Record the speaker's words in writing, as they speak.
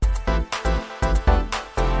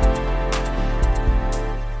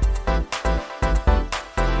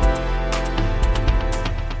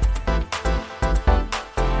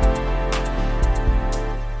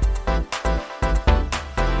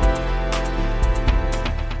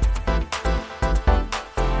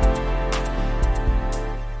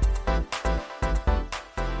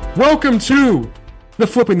Welcome to the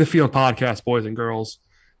Flipping the Field podcast, boys and girls.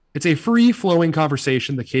 It's a free-flowing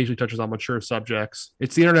conversation that occasionally touches on mature subjects.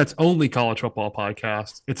 It's the internet's only college football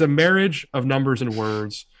podcast. It's a marriage of numbers and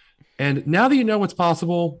words. And now that you know what's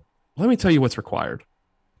possible, let me tell you what's required.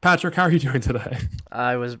 Patrick, how are you doing today?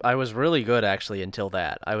 I was really good actually until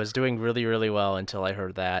that. I was doing really, really well until I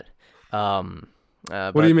heard that. What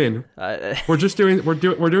do you mean? We're doing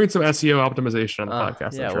some SEO optimization on the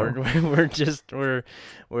podcast. Yeah,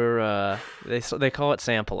 they call it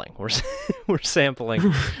sampling. We're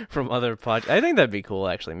sampling from other podcasts. I think that'd be cool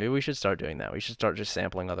actually. Maybe we should start doing that. We should start just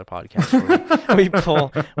sampling other podcasts.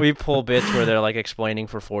 we pull bits where they're like explaining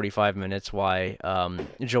for 45 minutes why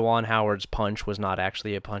Juwan Howard's punch was not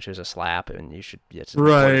actually a punch, it was a slap, and you should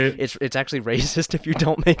right. It's actually racist if you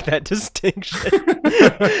don't make that distinction.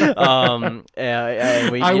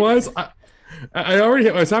 I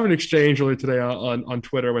was having an exchange earlier today on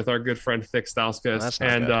Twitter with our good friend Thick Stauskas,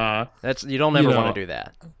 and you don't ever want to do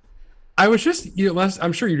that. I was just,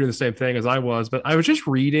 I'm sure you're doing the same thing as I was, but I was just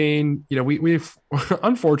reading. We've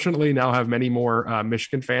unfortunately now have many more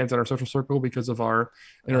Michigan fans in our social circle because of our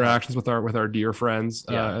interactions with our dear friends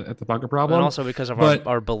at the Bunker Problem, and also because of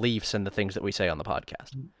our beliefs and the things that we say on the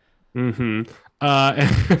podcast. Mm-hmm.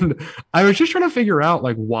 And I was just trying to figure out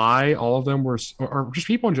like why all of them were, or just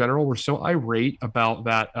people in general, were so irate about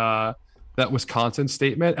that Wisconsin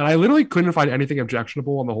statement, and I literally couldn't find anything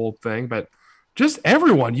objectionable on the whole thing, but just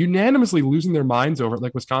everyone unanimously losing their minds over it.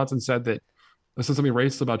 Like Wisconsin said that this is something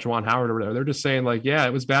racist about Juwan Howard or whatever. They're just saying like, yeah,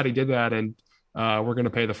 it was bad he did that, and we're going to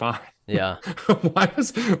pay the fine. Yeah. Why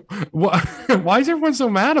is everyone so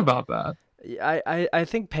mad about that? I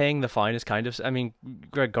think paying the fine is kind of, I mean,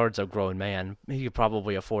 Greg Gard's a grown man. He could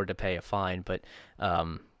probably afford to pay a fine, but I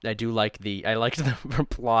liked the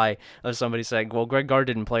reply of somebody saying, well, Greg Gard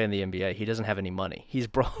didn't play in the NBA. He doesn't have any money. He's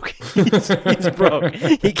broke. he's broke.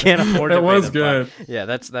 He can't afford to pay the good. fine. Yeah,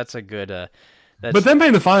 that's a good but then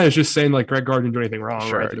paying the fine is just saying like Greg Gard didn't do anything wrong,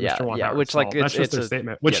 sure, right? Yeah, which like that's just their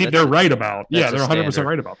statement, which yeah, they're right about. Yeah, they're 100%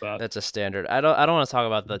 right about that. That's a standard. I don't want to talk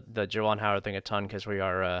about the Juwan Howard thing a ton because we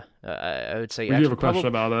are. I would say we do have a question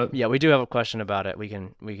about it. Yeah, we do have a question about it. We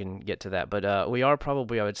can get to that, but we are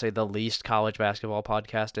probably, I would say, the least college basketball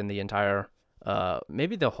podcast in the entire.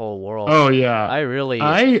 Maybe the whole world. Oh yeah, I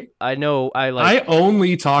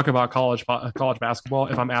only talk about college basketball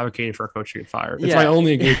if I'm advocating for a coach to get fired. It's my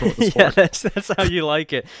only engagement with the sport. Yeah, that's how you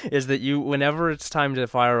like it. Is that you? Whenever it's time to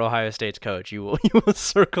fire Ohio State's coach, you will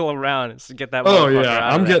circle around and get that. Oh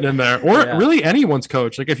yeah, I'm getting in there, or really anyone's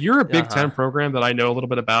coach. Like if you're a Big Ten program that I know a little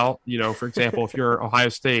bit about, for example, if you're Ohio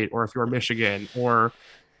State or if you're Michigan or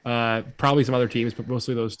probably some other teams, but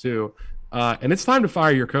mostly those two. And it's time to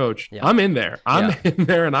fire your coach. Yeah. I'm in there. I'm in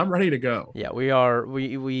there, and I'm ready to go. Yeah, we are.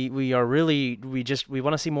 We are really. We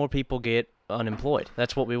want to see more people get unemployed.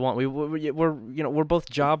 That's what we want. We're both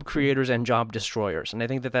job creators and job destroyers, and I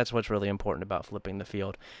think that's what's really important about flipping the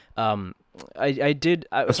field.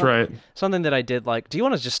 That's right. Something that I did like. Do you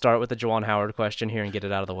want to just start with the Juwan Howard question here and get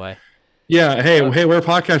it out of the way? Yeah. Hey, we're a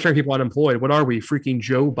podcast trying people unemployed. What are we? Freaking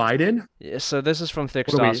Joe Biden? Yeah, so this is from Thick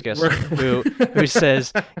Stauskas, who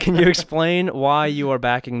says, "Can you explain why you are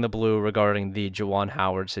backing the Blue regarding the Juwan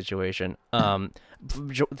Howard situation?"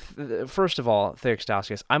 First of all, Thick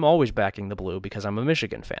Stauskas, I'm always backing the Blue because I'm a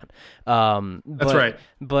Michigan fan. That's right.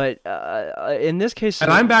 But in this case,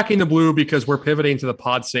 and I'm backing the Blue because we're pivoting to the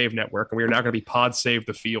Pod Save network, and we are now going to be Pod Save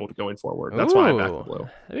the Field going forward. That's why I back the Blue.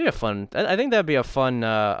 That'd be a fun. I think that'd be a fun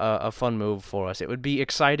move for us. It would be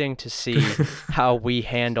exciting to see how we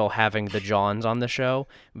handle having the Johns on the show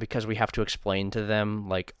because we have to explain to them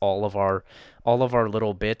like all of our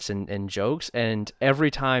little bits and jokes, and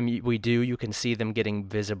every time we do, you can see them getting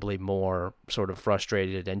visibly more sort of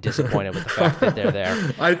frustrated and disappointed with the fact that they're there.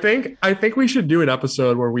 I think we should do an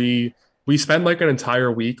episode where we spend like an entire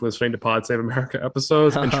week listening to Pod Save America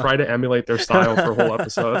episodes and try to emulate their style for a whole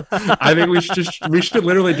episode. I think we should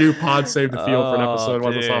literally do Pod Save the Field for an episode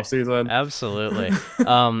once it's off season. Absolutely.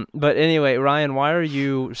 But anyway, Ryan, why are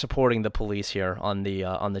you supporting the police here on the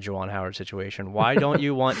Juwan Howard situation? Why don't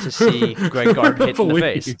you want to see Greg Gard hit in the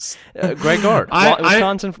face? Greg Gard.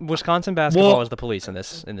 Wisconsin basketball is the police in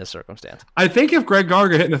this circumstance. I think if Greg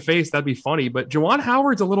Gard got hit in the face, that'd be funny. But Juwan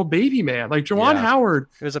Howard's a little baby man. Like Juwan Howard.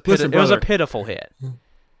 It was a pitiful hit.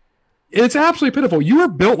 It's absolutely pitiful. You were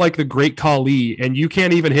built like the great Khali, and you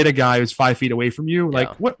can't even hit a guy who's 5 feet away from you. Like,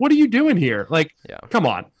 what are you doing here? Like, come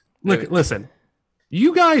on. Look, listen.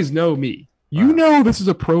 You guys know me. You know this is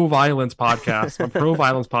a pro-violence podcast. I'm a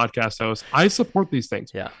pro-violence podcast host. I support these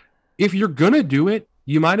things. Yeah. If you're gonna do it,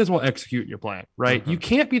 you might as well execute your plan, right? You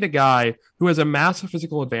can't be the guy who has a massive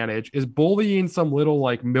physical advantage, is bullying some little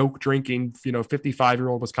like milk drinking,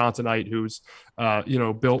 55-year-old Wisconsinite who's,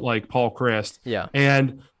 built like Paul Christ. Yeah.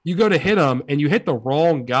 And you go to hit him and you hit the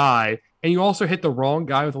wrong guy, and you also hit the wrong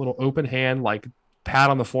guy with a little open hand, like pat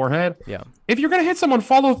on the forehead. Yeah. If you're going to hit someone,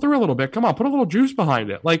 follow through a little bit. Come on, put a little juice behind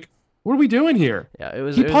it. Like, what are we doing here?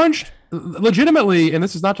 Yeah. He punched legitimately, and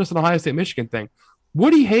this is not just an Ohio State, Michigan thing.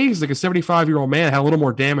 Woody Hayes, like a 75-year-old man, had a little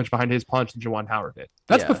more damage behind his punch than Juwan Howard did.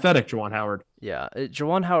 That's pathetic, Juwan Howard. Yeah,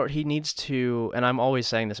 Juwan Howard, he needs to, and I'm always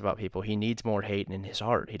saying this about people, he needs more hate in his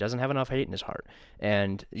heart. He doesn't have enough hate in his heart,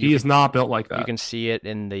 and he is not built like that. You can see it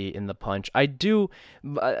in the punch. I do.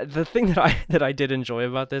 The thing that I did enjoy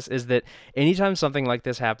about this is that anytime something like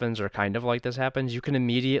this happens, or kind of like this happens, you can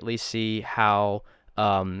immediately see how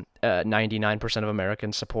 99% of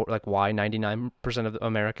Americans support, like why 99% of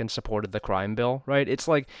Americans supported the crime bill, right? It's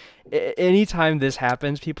like anytime this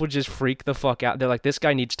happens, people just freak the fuck out. They're like, this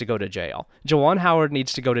guy needs to go to jail. Juwan Howard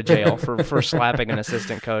needs to go to jail for slapping an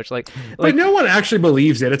assistant coach. Like, but no one actually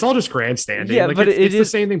believes it. It's all just grandstanding. Yeah, like, but it's the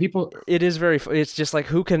same thing. People. It is very. It's just like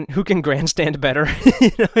who can grandstand better.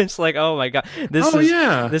 It's like, oh my god,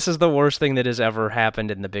 this is the worst thing that has ever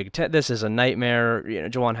happened in the Big Ten. This is a nightmare.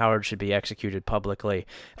 Juwan Howard should be executed publicly.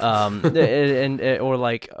 Or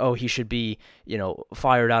like, oh, he should be,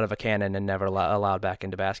 fired out of a cannon and never allowed back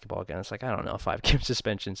into basketball again. It's like, I don't know, 5-game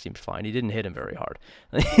suspension seems fine. He didn't hit him very hard.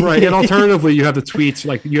 Right, and alternatively, you have the tweets,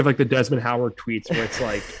 like you have like the Desmond Howard tweets where it's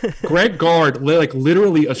like, Greg Gard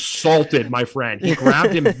literally assaulted my friend. He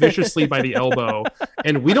grabbed him viciously by the elbow,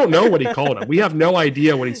 and we don't know what he called him. We have no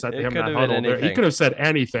idea what he said to him in that huddle. He could have said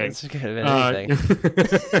anything. It could have been anything.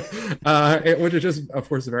 Which is just, of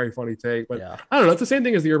course, a very funny take. But I don't know. It's the same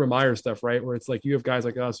thing as the Urban Meyer stuff, right? Where it's like you have guys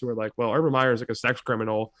like us who are like, well, Urban Meyer is like a sex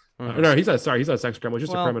criminal. No, he's not a sex criminal. He's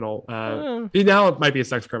just a criminal. He now might be a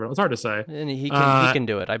sex criminal. It's hard to say. And he can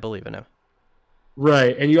do it. I believe in him.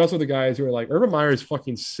 Right. And you also have the guys who are like, Urban Meyer is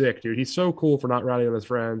fucking sick, dude. He's so cool for not rallying on his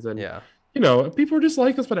friends. And, people are just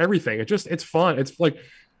like this about everything. It's fun. It's like,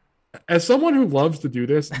 as someone who loves to do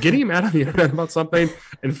this, getting mad on the internet about something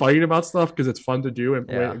and fighting about stuff because it's fun to do and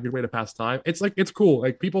a good way to pass time. It's like, it's cool.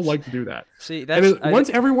 Like, people like to do that. See, once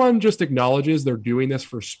everyone just acknowledges they're doing this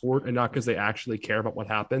for sport and not because they actually care about what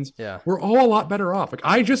happens, we're all a lot better off. Like,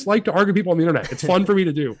 I just like to argue people on the internet. It's fun for me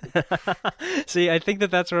to do. See, I think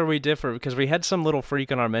that's where we differ, because we had some little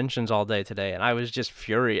freak in our mentions all day today, and I was just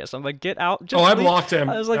furious. I'm like, get out. I blocked him.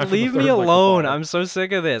 I was like, leave me alone. I'm so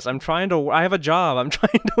sick of this. I have a job. I'm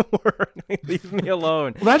trying to work. Leave me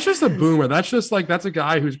alone. Well, that's just a boomer. That's just like, that's a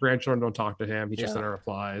guy whose grandchildren don't talk to him. He just never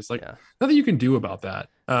replies. Like, nothing you can do about that.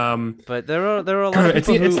 But there are a lot of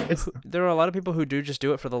people there are a lot of people who do just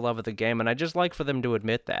do it for the love of the game, and I just like for them to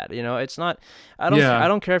admit that. It's not. I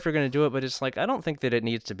don't care if you're going to do it, but it's like, I don't think that it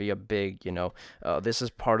needs to be a big. This is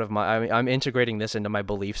part of my. I'm integrating this into my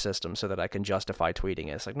belief system so that I can justify tweeting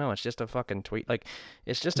it. It's like, no, it's just a fucking tweet. Like,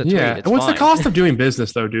 it's just a tweet. It's what's fine. the cost of doing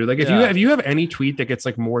business though, dude? Like, if you have any tweet that gets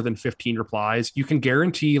like more than 15 replies, you can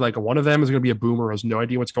guarantee like one of them is going to be a boomer who has no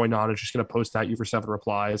idea what's going on and is just going to post at you for 7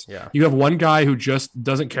 replies. Yeah. You have one guy who just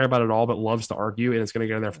doesn't care about it all but loves to argue and it's going to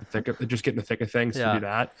get in there for just get in the thick of things to do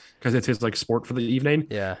that because it's his like sport for the evening.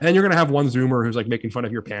 Yeah. And then you're going to have one Zoomer who's like making fun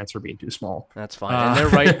of your pants for being too small. That's fine. And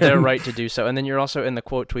they're right to do so. And then you're also in the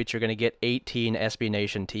quote tweets, you're going to get 18 SB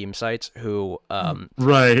Nation team sites who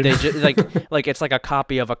right. They just, like it's like a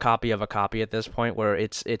copy of a copy of a copy at this point, where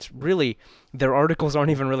it's really, their articles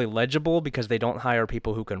aren't even really legible because they don't hire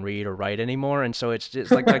people who can read or write anymore, and so it's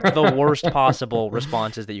just like the worst possible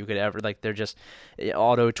responses that you could ever, like, they're just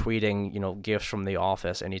auto tweeting gifts from The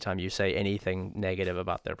Office anytime you say anything negative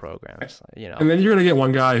about their programs. And then you're gonna get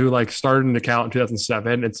one guy who like started an account in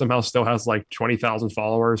 2007 and somehow still has like 20,000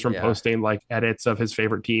 followers from posting like edits of his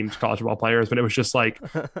favorite team's college football players, but it was just like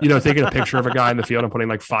taking a picture of a guy in the field and putting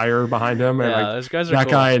like fire behind him, and like those guys are that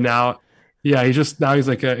cool. guy now. Yeah, he's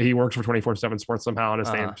like he works for 24/7 Sports somehow, and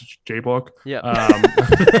his name's J-Book. Yeah,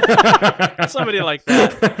 somebody like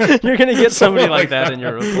that. You're gonna get somebody like that in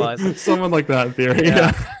your replies. Someone like that in theory.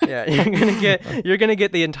 Yeah. You're gonna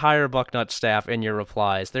get the entire Bucknut staff in your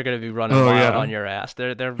replies. They're gonna be running wild on your ass.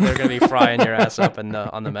 They're gonna be frying your ass up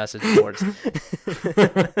on the message boards.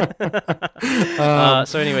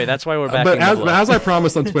 So anyway, that's why we're back. But as I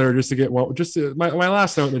promised on Twitter, my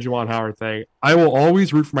last note in the Juwan Howard thing, I will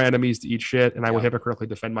always root for my enemies to eat shit, and I will hypocritically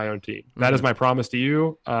defend my own team. That is my promise to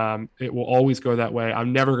you. It will always go that way.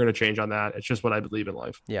 I'm never going to change on that. It's just what I believe in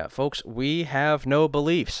life. Yeah, folks, we have no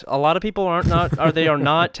beliefs. A lot of people are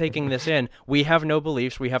not taking this in. We have no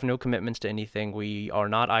beliefs. We have no commitments to anything. We are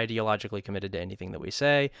not ideologically committed to anything that we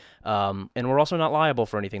say, and we're also not liable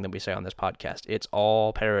for anything that we say on this podcast. It's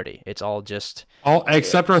all parody. It's all just all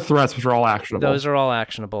except our threats, which are all actionable. Those are all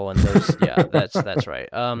actionable, and those, yeah, that's right.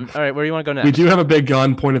 All right, where do you want to go next? We do have a big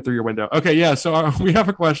gun pointed through your window. Okay, yeah. So we have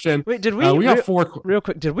a question. Wait, did we? We have four. Real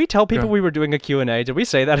quick, did we tell people we were doing a Q&A? Did we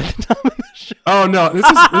say that at the time of the show? Oh no, this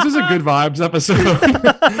is a good vibes episode.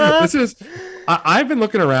 This is. I've been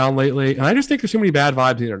looking around lately, and I just think there's too many bad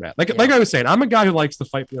vibes on the internet. Like I was saying, I'm a guy who likes to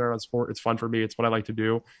fight the internet sport. It's fun for me. It's what I like to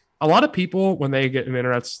do. A lot of people, when they get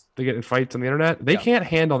in fights on the internet, they can't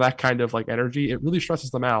handle that kind of like energy. It really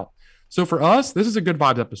stresses them out. So for us, this is a good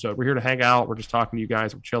vibes episode. We're here to hang out. We're just talking to you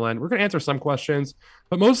guys. We're chilling. We're going to answer some questions,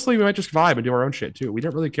 but mostly we might just vibe and do our own shit too. We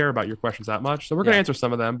don't really care about your questions that much. So we're going to answer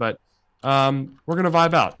some of them, but we're going to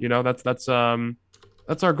vibe out. You know, that's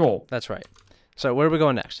our goal. That's right. So where are we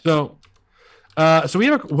going next? So we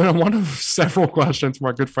have one of several questions from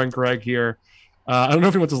our good friend Greg here. I don't know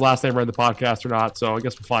if he wants his last name right in the podcast or not, so I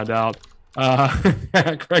guess we'll find out.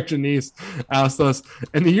 Greg Janice asked us,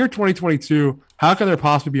 in the year 2022, how can there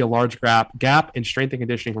possibly be a large gap in strength and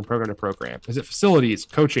conditioning from program to program? Is it facilities,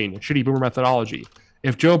 coaching, shitty boomer methodology?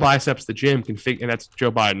 If Joe Biceps, the gym, can figure, and that's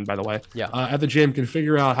Joe Biden, by the way, at the gym, can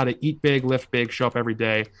figure out how to eat big, lift big, show up every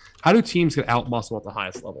day, how do teams get out muscle at the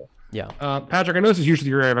highest level? Yeah. Patrick, I know this is usually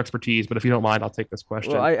your area of expertise, but if you don't mind, I'll take this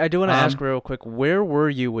question. Well, I do want to ask real quick, where were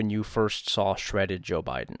you when you first saw shredded Joe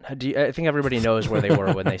Biden? I think everybody knows where they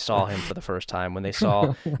were when they saw him for the first time, when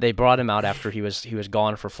they brought him out after he was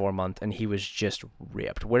gone for 4 months, and he was just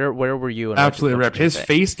ripped. Where were you? And absolutely ripped. His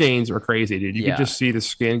face gains were crazy, dude. You could just see the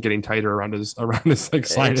skin getting tighter around his like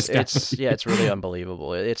sinus. It's really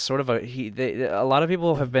unbelievable. It's sort of a lot of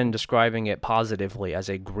people have been describing it positively as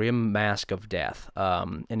a grim mask of death.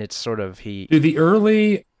 And it's sort of the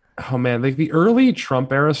early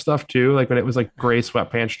Trump era stuff too, like when it was like gray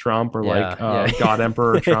sweatpants Trump or God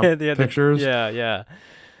Emperor Trump pictures. Yeah.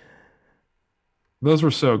 Those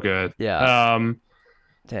were so good. Yeah.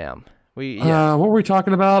 Damn. What were we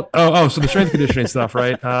talking about? So the strength conditioning stuff,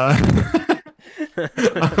 right?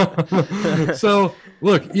 So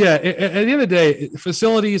look, at the end of the day,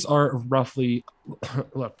 facilities are roughly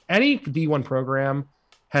any D1 program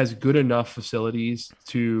has good enough facilities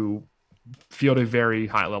to field a very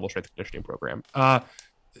high level strength and conditioning program.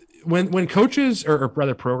 When coaches or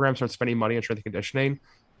rather programs start spending money on strength and conditioning,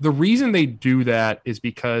 the reason they do that is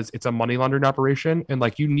because it's a money laundering operation, and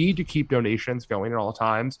like you need to keep donations going at all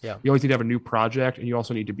times. Yeah. You always need to have a new project, and you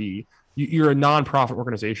also need to be you're a non-profit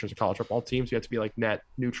organization as a college football team, so you have to be like net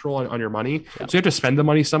neutral on your money. Yeah. So you have to spend the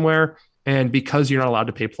money somewhere. And because you're not allowed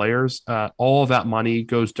to pay players, all of that money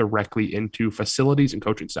goes directly into facilities and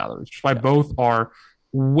coaching salaries, which is why both are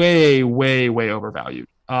way, way, way overvalued.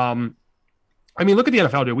 I mean, look at the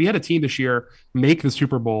NFL, dude. We had a team this year make the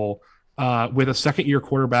Super Bowl with a second-year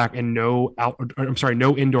quarterback and no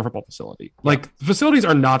indoor football facility. Like, facilities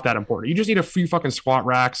are not that important. You just need a few fucking squat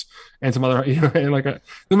racks and some other, and like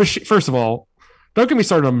the machine. First of all, don't get me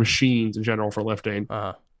started on machines in general for lifting.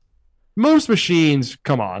 Most machines,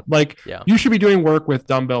 come on, you should be doing work with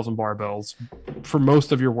dumbbells and barbells for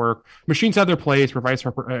most of your work. Machines have their place. Reverse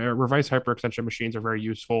hyperextension machines are very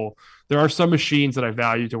useful. There are some machines that I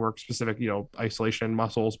value to work specific, isolation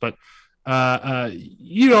muscles, but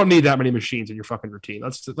you don't need that many machines in your fucking routine.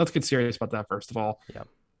 Let's get serious about that first of all. Yeah.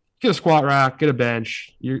 Get a squat rack, get a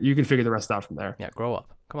bench. You can figure the rest out from there. Yeah, grow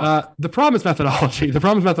up. Come on. The problem is methodology. The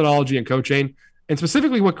problem is methodology and coaching. And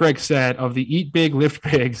specifically what Greg said of the eat big, lift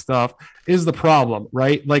big stuff is the problem,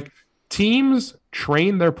 right? Like teams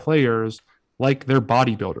train their players like they're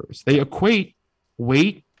bodybuilders. They equate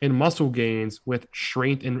weight and muscle gains with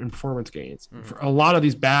strength and performance gains. A lot of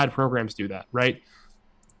these bad programs do that, right?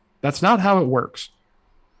 That's not how it works.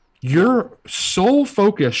 Your sole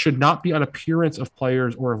focus should not be on appearance of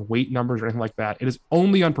players or of weight numbers or anything like that. It is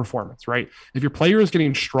only on performance, right? If your player is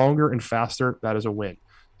getting stronger and faster, that is a win.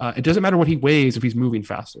 It doesn't matter what he weighs if he's moving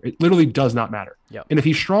faster. It literally does not matter. Yep. And if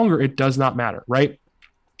he's stronger, it does not matter, right?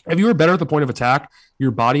 If you are better at the point of attack, your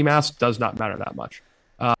body mass does not matter that much.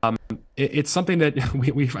 It's something that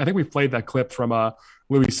I think we've played that clip from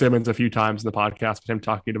Louis Simmons a few times in the podcast with him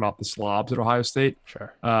talking about the slobs at Ohio State.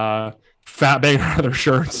 Sure. Fat banging on their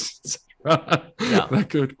shirts. That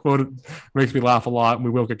good quote makes me laugh a lot, and we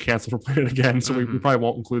will get canceled for playing it again, so we probably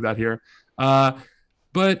won't include that here.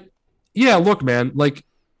 But yeah, look, man, like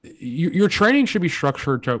your training should be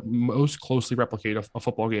structured to most closely replicate a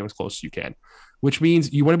football game as close as you can, which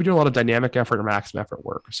means you want to be doing a lot of dynamic effort and maximum effort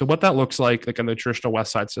work. So what that looks like in the traditional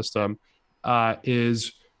West Side system,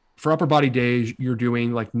 is for upper body days, you're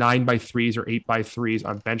doing like 9x3s or 8x3s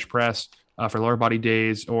on bench press. For lower body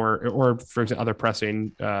days, or for example, other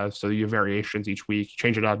pressing, so you have variations each week.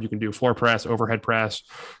 Change it up. You can do floor press, overhead press,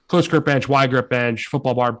 close grip bench, wide grip bench,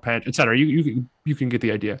 football bar bench, etc. You can get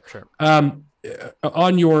the idea. Sure.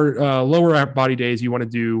 On your lower body days, you want to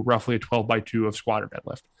do roughly a 12x2 of squat or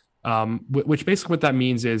deadlift, which basically what that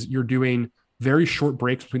means is you're doing very short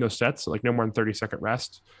breaks between those sets, so like no more than 30-second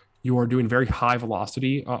rest. You are doing very high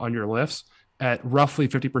velocity on your lifts at roughly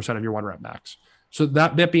 50% of your 1 rep max. So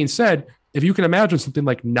that being said, if you can imagine something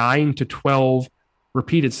like 9 to 12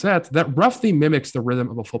 repeated sets, that roughly mimics the rhythm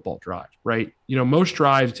of a football drive, right? Most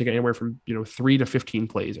drives take anywhere from 3 to 15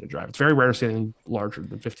 plays in a drive. It's very rare to see anything larger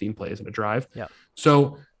than 15 plays in a drive. Yeah.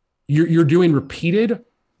 So you're doing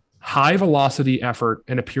high velocity effort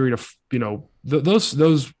in a period of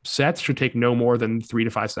those sets should take no more than 3 to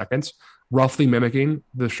 5 seconds, roughly mimicking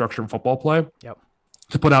the structure of football play. Yep.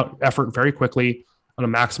 To put out effort very quickly on a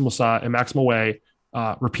maximal way,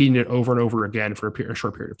 repeating it over and over again for a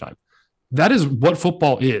short period of time. That is what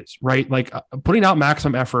football is, right? Like putting out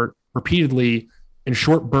maximum effort repeatedly in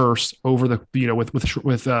short bursts over the with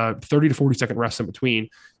 30 to 40-second rests in between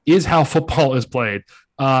is how football is played.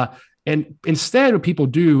 And instead, what people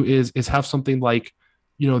do is have something like,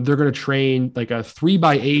 they're going to train like a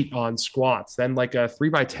 3x8 on squats, then like a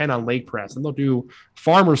 3x10 on leg press, and they'll do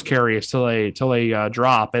farmers carries till they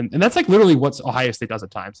drop, and that's like literally what Ohio State does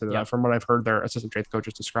at times. And from what I've heard their assistant strength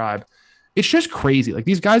coaches describe, it's just crazy. Like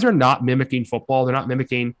these guys are not mimicking football. They're not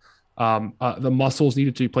mimicking the muscles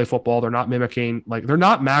needed to play football. They're not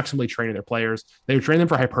maximally training their players. They train them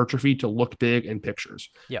for hypertrophy to look big in pictures.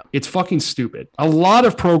 Yeah. It's fucking stupid. A lot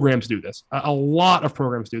of programs do this.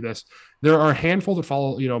 There are a handful that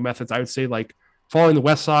follow, methods. I would say like following the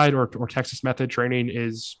West Side or Texas method training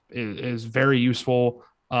is very useful.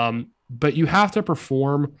 But you have to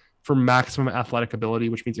perform for maximum athletic ability,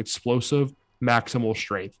 which means explosive, maximal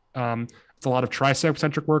strength. It's a lot of tricep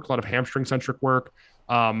centric work, a lot of hamstring centric work.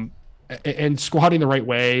 And squatting the right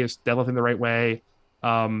way, is deadlifting the right way,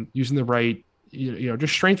 using the right,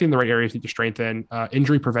 just strengthening the right areas you need to strengthen,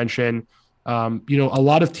 injury prevention. A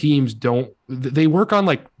lot of teams they work on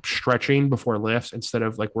like stretching before lifts instead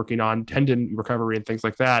of like working on tendon recovery and things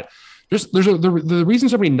like that. The reason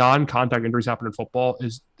so many non-contact injuries happen in football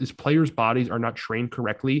is players' bodies are not trained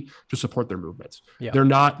correctly to support their movements. Yeah. They're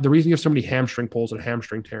not, the reason you have so many hamstring pulls and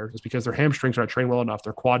hamstring tears is because their hamstrings are not trained well enough.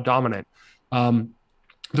 They're quad dominant.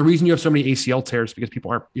 The reason you have so many ACL tears is because people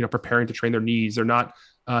aren't, preparing to train their knees. They're not,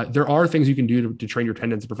 there are things you can do to train your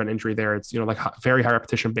tendons to prevent injury there. It's, like very high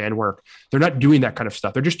repetition band work. They're not doing that kind of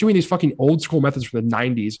stuff. They're just doing these fucking old school methods from the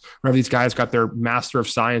 90s, where these guys got their master of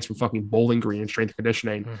science from fucking Bowling Green and strength and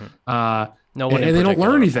conditioning. Mm-hmm. And they don't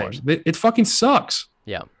learn anything. It fucking sucks.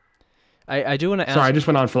 Yeah. I do want to ask. Sorry, I just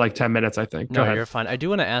went on for like 10 minutes, I think. No, you're fine. I do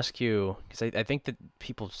want to ask you, because I think that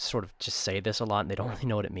people sort of just say this a lot and they don't really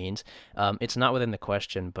know what it means. It's not within the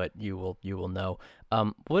question, but you will know.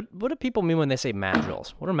 What do people mean when they say mat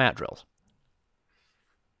drills? What are mat drills?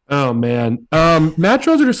 Oh, man. Mat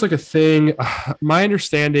drills are just like a thing. My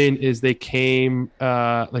understanding is they came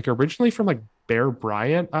like originally from like Bear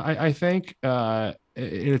Bryant, I think. And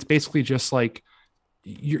it's basically just like,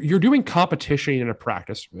 you're doing competition in a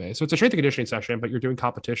practice. So it's a strength and conditioning session, but you're doing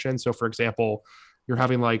competition. So for example, you're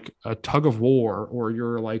having like a tug of war, or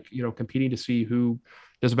you're like, competing to see who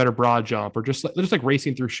does a better broad jump, or just like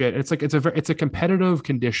racing through shit. It's like, it's a competitive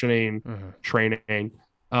conditioning training,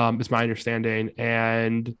 is my understanding.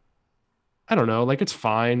 And I don't know, like, it's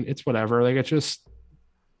fine. It's whatever. Like, it's just,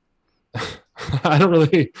 I don't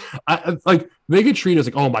really, like, they get treated as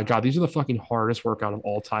like, oh my God, these are the fucking hardest workout of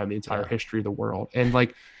all time, the entire history of the world. And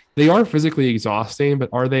like, they are physically exhausting, but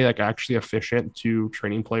are they like actually efficient to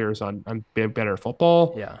training players on better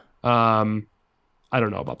football? Yeah. I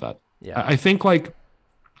don't know about that. Yeah. I think a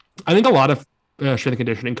lot of strength and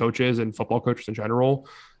conditioning coaches and football coaches in general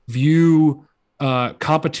view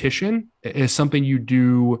competition as something you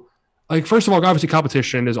do. Like, first of all, obviously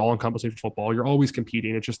competition is all encompassing for football. You're always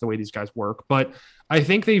competing. It's just the way these guys work. But I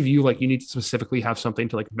think they view like you need to specifically have something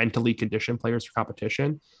to like mentally condition players for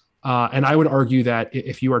competition. And I would argue that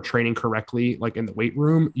if you are training correctly, like in the weight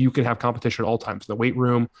room, you can have competition at all times in the weight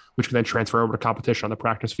room, which can then transfer over to competition on the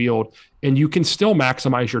practice field. And you can still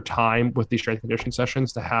maximize your time with these strength and conditioning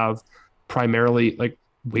sessions to have primarily like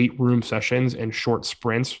weight room sessions and short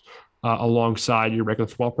sprints alongside your regular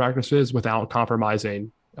football practices without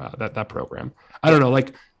compromising that program. I don't know.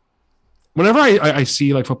 Like, whenever I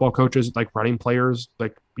see like football coaches like running players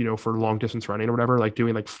like for long distance running or whatever, like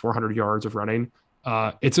doing like 400 yards of running,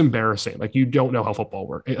 it's embarrassing. Like you don't know how football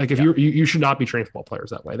works. Like if Yeah. you should not be training football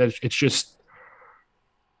players that way. It's just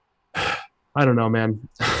I don't know, man.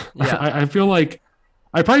 Yeah. I feel like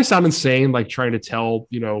I probably sound insane, like trying to tell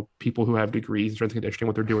people who have degrees in strength and conditioning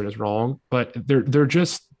what they're doing is wrong, but they're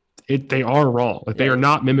just they are wrong. Like they Yeah. are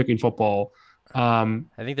not mimicking football. I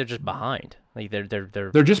think they're just behind. Like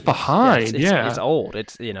They're just behind. it's old.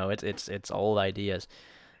 It's old ideas.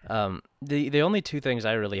 The only two things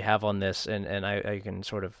I really have on this, and I can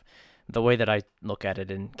sort of, the way that I look at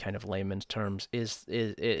it in kind of layman's terms is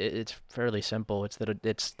it's fairly simple. It's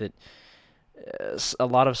that a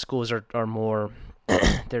lot of schools are more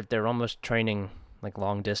they're almost training like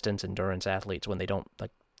long distance endurance athletes when they don't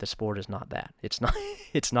like the sport is not that. It's not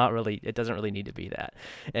it's not really it doesn't really need to be that.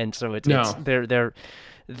 And so it's No.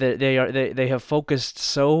 they have focused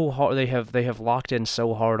so hard, they have locked in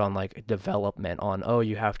so hard on like development, on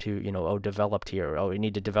you have to developed here, you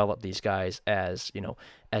need to develop these guys as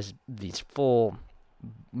as these full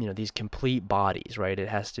these complete bodies, right? It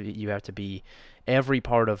has to be, you have to be, every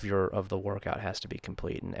part of the workout has to be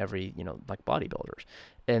complete, and every like bodybuilders,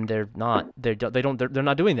 and they're not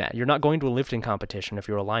doing that. You're not going to a lifting competition if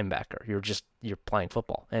you're a linebacker. You're playing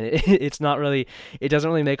football, and it's not really, it doesn't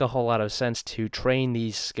really make a whole lot of sense to train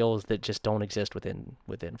these skills that just don't exist within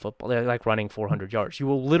football. They're like running 400 yards. You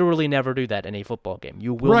will literally never do that in a football game.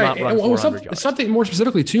 You will not run 400 yards. Something more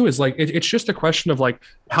specifically too is like it's just a question of like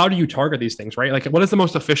how do you target these things, right? Like what is the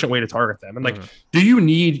most efficient way to target them, and like do you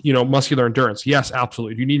need muscular endurance? Yes,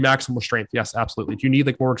 absolutely. Do you need maximal strength? Yes, absolutely. Do you need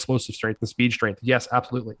like more explosive strength and speed strength? Yes,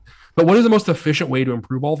 absolutely. But what is the most efficient way to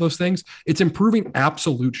improve all those things? It's improving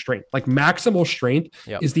absolute strength. Like maximal strength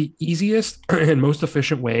is the easiest and most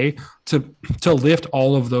efficient way to lift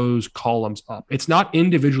all of those columns up. It's not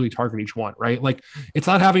individually targeting each one, right? Like it's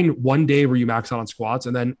not having one day where you max out on squats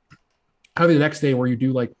and then having the next day where you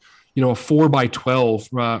do like a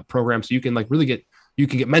 4x12 program, so you can like really get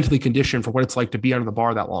mentally conditioned for what it's like to be under the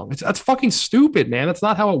bar that long. That's fucking stupid, man. That's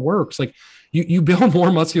not how it works. Like you build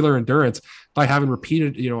more muscular endurance by having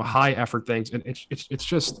repeated, high effort things. And it's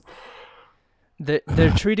just, they're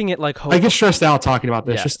treating it like I get stressed out talking about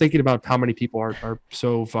this, just thinking about how many people are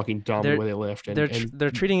so fucking dumb the way they lift. And they're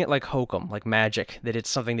treating it like hokum, like magic, that it's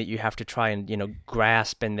something that you have to try and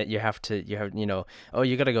grasp, and that you have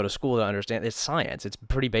you got to go to school to understand. It's science. It's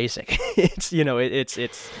pretty basic. It's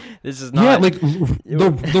this is not like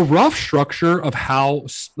the rough structure of how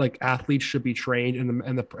like athletes should be trained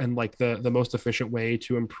and like the most efficient way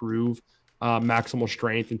to improve maximal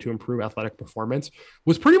strength and to improve athletic performance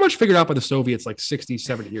was pretty much figured out by the Soviets like 60,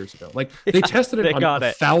 70 years ago. Like they tested it on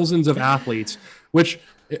thousands of athletes, which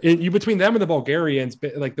between them and the Bulgarians,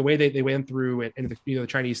 like the way they went through it, and the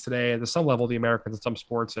Chinese today, and to some level the Americans in some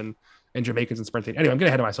sports and Jamaicans in sprinting. Anyway, I'm getting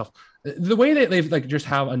ahead of myself. The way that they've like just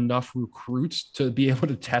have enough recruits to be able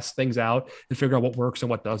to test things out and figure out what works and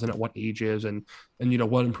what doesn't at what ages and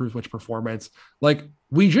what improves which performance. Like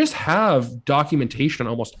we just have documentation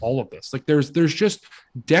on almost all of this. Like there's just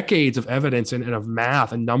decades of evidence and of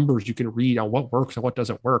math and numbers you can read on what works and what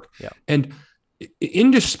doesn't work. Yeah. And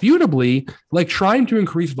indisputably, like trying to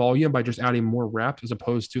increase volume by just adding more reps as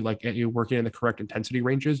opposed to like working in the correct intensity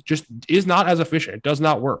ranges just is not as efficient. It does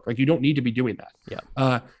not work. Like you don't need to be doing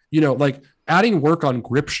that. Like adding work on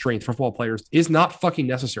grip strength for football players is not fucking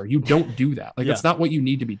necessary. You don't do that. Like that's not what you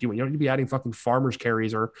need to be doing. You don't need to be adding fucking farmers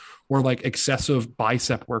carries or like excessive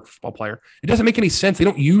bicep work for football player. It doesn't make any sense. They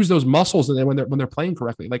don't use those muscles when they're playing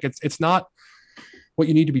correctly. Like it's not what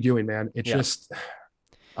you need to be doing, man. It's just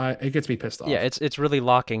it gets me pissed off. Yeah, it's really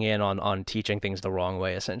locking in on teaching things the wrong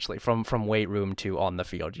way, essentially, from weight room to on the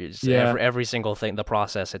field. Every single thing, the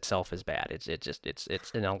process itself is bad. It's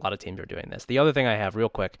and a lot of teams are doing this. The other thing I have real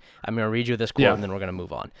quick, I'm going to read you this quote and then we're going to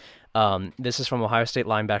move on. This is from Ohio State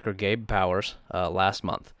linebacker Gabe Powers last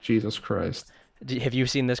month. Jesus Christ. Have you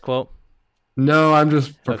seen this quote? No, I'm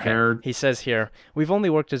just prepared. Okay. He says here, we've only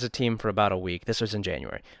worked as a team for about a week. This was in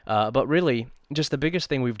January. But really, just the biggest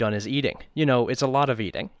thing we've done is eating. It's a lot of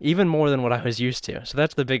eating, even more than what I was used to. So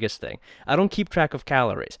that's the biggest thing. I don't keep track of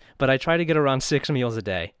calories, but I try to get around 6 meals a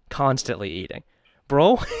day, constantly eating.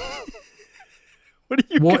 Bro, what are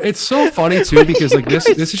you Well, it's so funny too because like this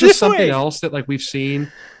is just something else that like we've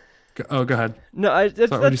seen. Oh, go ahead. No,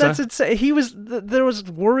 Sorry, that's insane. There was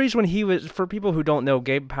worries when he was, for people who don't know,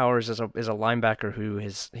 Gabe Powers is a linebacker who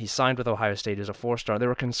he signed with Ohio State as a 4-star. There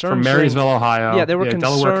were concerns from Marysville, Ohio. Yeah, there were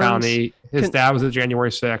concerns. Delaware County. His dad was at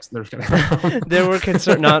January 6th. There were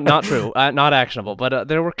concerns. Not true. Not actionable. But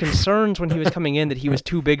there were concerns when he was coming in that he was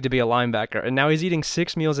too big to be a linebacker, and now he's eating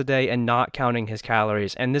 6 meals a day and not counting his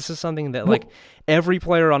calories. And this is something that every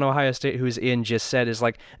player on Ohio State who's in just said is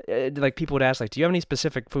like people would ask, like, do you have any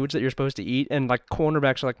specific foods that you're supposed to eat? And like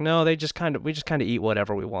cornerbacks are like, no, we just kind of eat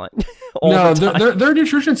whatever we want. Their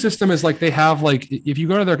nutrition system is like, they have, like, if you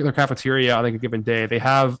go to their cafeteria on like a given day, they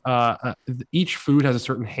have each food has a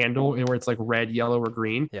certain handle where it's like red, yellow, or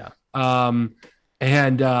green. Yeah.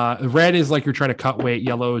 And red is like you're trying to cut weight,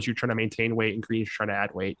 yellow is you're trying to maintain weight, and green is you're trying to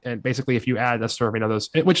add weight. And basically, if you add a serving of those,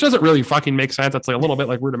 which doesn't really fucking make sense, that's like a little bit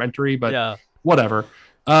like rudimentary, but yeah. Whatever.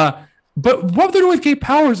 But what they're doing with Gabe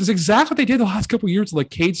Powers is exactly what they did the last couple of years with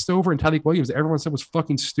like Cade Stover and Tyleik Williams that everyone said was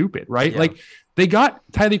fucking stupid, right? Yeah. Like, they got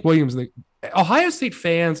Tyleik Williams, and Ohio State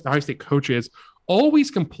fans, Ohio State coaches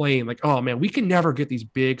always complain like, oh man, we can never get these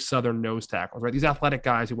big Southern nose tackles, right? These athletic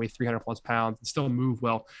guys who weigh 300 plus pounds and still move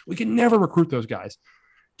well. We can never recruit those guys.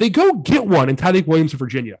 They go get one in Tyleik Williams of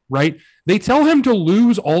Virginia, right? They tell him to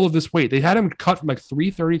lose all of this weight. They had him cut from like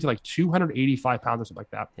 330 to like 285 pounds or something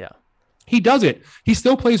like that. Yeah. He does it. He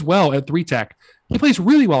still plays well at 3-tech. He plays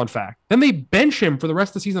really well, in fact. Then they bench him for the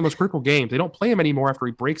rest of the season in the most critical games. They don't play him anymore after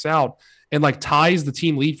he breaks out and like ties the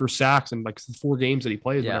team lead for sacks in like 4 games that he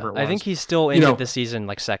plays, whatever it was. I think he still ended the season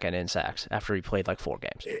like second in sacks after he played like 4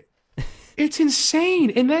 games. It's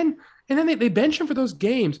insane. And then they bench him for those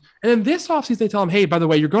games. And then this offseason, they tell him, hey, by the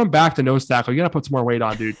way, you're going back to nose tackle. You got to put some more weight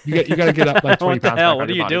on, dude. You got to get up like 20 what the pounds. Hell? What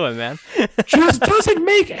are you doing, man? Just doesn't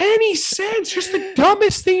make any sense. Just the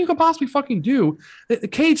dumbest thing you could possibly fucking do. The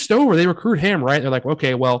Cade Stover, they recruit him, right? They're like,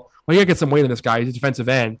 okay, well, you got to get some weight on this guy. He's a defensive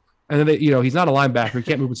end. And then he's not a linebacker. He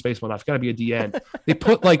can't move in space well enough. He's got to be a DN. They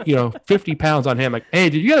put 50 pounds on him. Like, hey,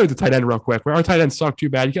 dude, you got to move the tight end real quick. Our tight end suck too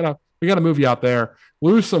bad. We got to move you out there.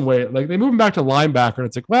 Lose some weight. Like, they move him back to linebacker, and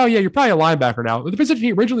it's like, well, yeah, you're probably a linebacker now. The position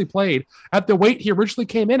he originally played at the weight he originally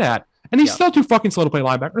came in at, and he's still too fucking slow to play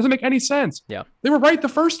linebacker. It doesn't make any sense. Yeah, they were right the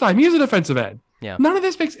first time. He's a defensive end. Yeah, none of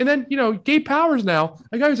this makes. And then Gabe Powers now,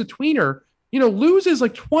 a guy who's a tweener, loses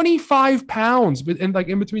like 25 pounds, but in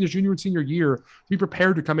between his junior and senior year to be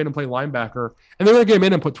prepared to come in and play linebacker, and they're gonna get him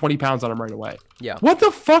in and put 20 pounds on him right away. Yeah, what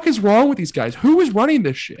the fuck is wrong with these guys? Who is running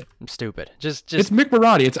this shit? Stupid. Just it's Mick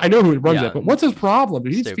Marotti. I know who runs it, but what's his problem?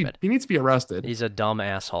 He needs to be arrested. He's a dumb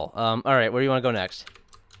asshole. All right, where do you want to go next?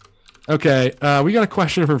 Okay, we got a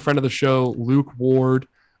question from a friend of the show, Luke Ward.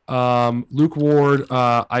 I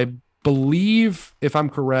believe, if I'm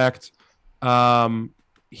correct,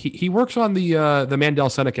 he works on the Mandel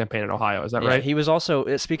Senate campaign in Ohio. Is that right? He was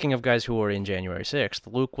also, speaking of guys who were in January 6th,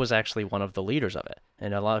 Luke was actually one of the leaders of it,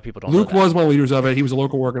 and a lot of people don't know that. Luke was one of the leaders of it. He was a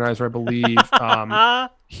local organizer, I believe.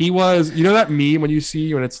 He was, that meme when you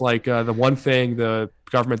see when it's like the one thing the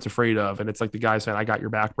government's afraid of, and it's like the guy saying, "I got your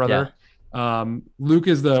back, brother." Yeah. Luke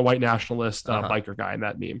is the white nationalist biker guy in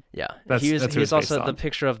that meme. Yeah, that's he's also the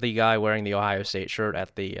picture of the guy wearing the Ohio State shirt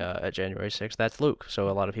at January 6th. That's Luke. So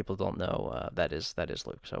a lot of people don't know that is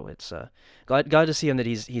Luke. So it's glad to see him that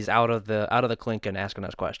he's out of the clink and asking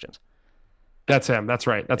us questions. That's him. That's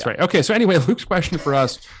right. That's right. Okay. So anyway, Luke's question for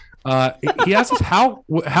us. He asks us how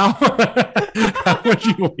would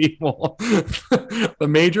you label the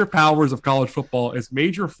major powers of college football as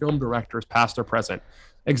major film directors, past or present?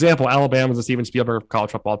 Example: Alabama's a Steven Spielberg of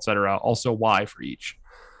college football, etc. Also, why for each?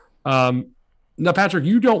 Now, Patrick,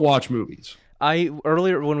 you don't watch movies.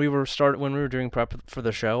 Earlier when we were doing prep for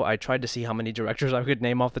the show, I tried to see how many directors I could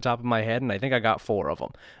name off the top of my head, and I think I got 4 of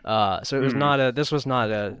them. So it was not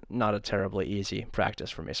a terribly easy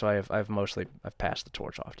practice for me. So I've passed the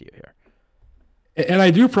torch off to you here. And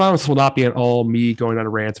I do promise this will not be at all me going on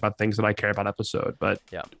rants about things that I care about episode, but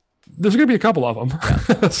yeah. There's going to be a couple of them.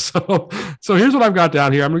 Yeah. So here's what I've got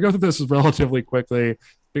down here. I'm going to go through this relatively quickly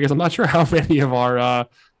because I'm not sure how many of our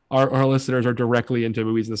listeners are directly into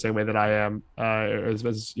movies in the same way that I am,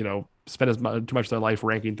 spend too much of their life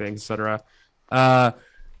ranking things, etc. I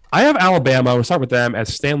have Alabama. We'll start with them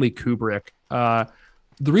as Stanley Kubrick. The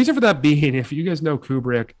reason for that being, if you guys know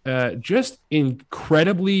Kubrick, just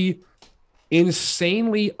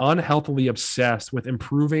insanely unhealthily obsessed with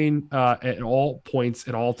improving at all points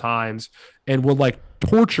at all times, and would like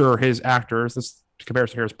torture his actors, this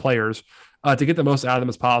comparison here is players, to get the most out of them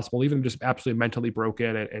as possible, leaving them just absolutely mentally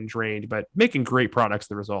broken and drained, but making great products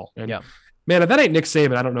the result. And man, if that ain't Nick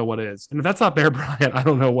Saban, I don't know what is. And if that's not Bear Bryant, I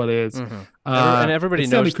don't know what is. Mm-hmm. And everybody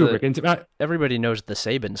knows everybody knows the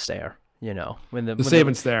Saban stare, when the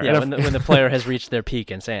Saban stare. Yeah, when the player has reached their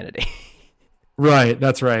peak insanity. Right,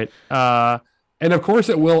 that's right. And of course,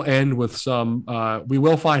 it will end with some. We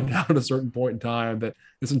will find out at a certain point in time that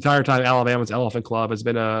this entire time, Alabama's Elephant Club has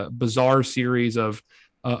been a bizarre series of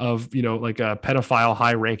like pedophile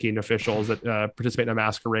high-ranking officials that participate in a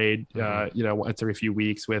masquerade. Once every few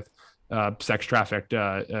weeks with sex trafficked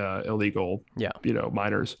illegal,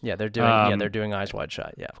 minors. Yeah, they're doing Eyes Wide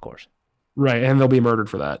Shut. Yeah, of course. Right, and they'll be murdered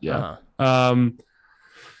for that. Yeah. Uh-huh.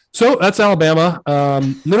 So that's Alabama.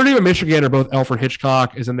 Notre Dame and Michigan are both Alfred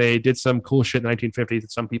Hitchcock, as in they did some cool shit in the 1950s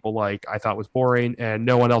that some people I thought was boring, and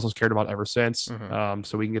no one else has cared about ever since. Mm-hmm.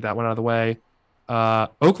 So we can get that one out of the way.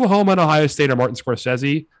 Oklahoma and Ohio State are Martin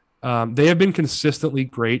Scorsese. They have been consistently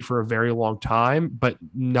great for a very long time, but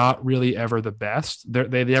not really ever the best.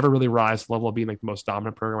 They never really rise to the level of being like the most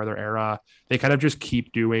dominant program of their era. They kind of just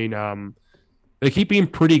keep doing. They keep being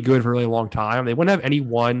pretty good for a really long time. They wouldn't have any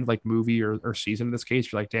one like movie or season in this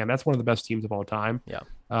case. You're like, damn, that's one of the best teams of all time.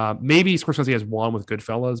 Yeah. Maybe Scorsese has one with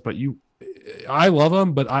Goodfellas, but I love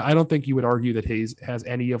him, but I don't think you would argue that he has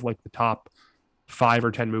any of like the top 5 or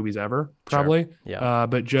 10 movies ever, probably. Sure. Yeah.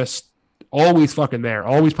 But just always fucking there,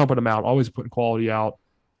 always pumping them out, always putting quality out.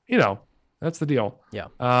 That's the deal. Yeah.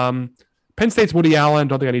 Penn State's Woody Allen.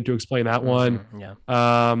 Don't think I need to explain that one. Yeah.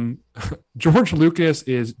 George Lucas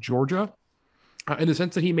is Georgia. In the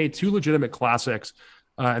sense that he made 2 legitimate classics,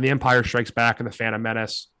 and The Empire Strikes Back and The Phantom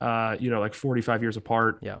Menace, like 45 years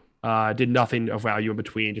apart. Yeah. Did nothing of value in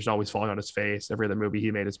between, just always falling on his face. Every other movie he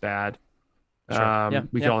made is bad. Sure.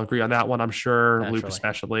 We can all agree on that one, I'm sure. Naturally. Luke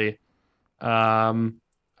especially.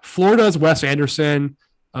 Florida's Wes Anderson.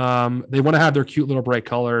 They want to have their cute little bright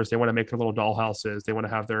colors. They want to make their little dollhouses. They want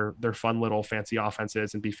to have their fun little fancy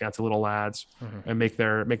offenses and be fancy little lads, and make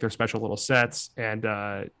their special little sets.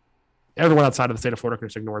 And everyone outside of the state of Florida can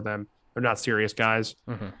just ignore them. They're not serious guys.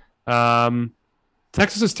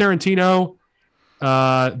 Texas is Tarantino.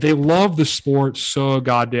 They love the sport so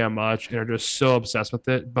goddamn much and are just so obsessed with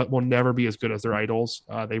it, but will never be as good as their idols.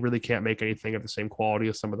 They really can't make anything of the same quality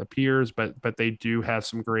as some of the peers, but they do have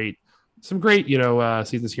some great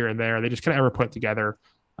seasons here and there. They just kind of ever put it together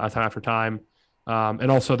time after time.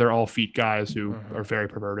 And also they're all feet guys who are very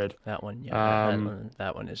perverted. That one, yeah.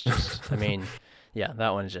 That one is just, I mean, yeah, that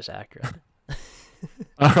one is just accurate.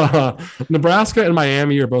 Nebraska and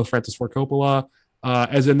Miami are both Francis Ford Coppola,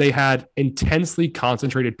 as in they had intensely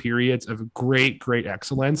concentrated periods of great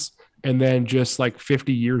excellence, and then just like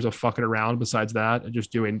 50 years of fucking around besides that, and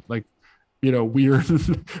just doing like weird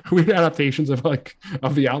adaptations of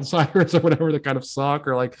The Outsiders or whatever that kind of suck,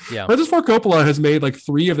 or like Francis Ford Coppola has made like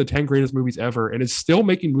 3 of the 10 greatest movies ever and is still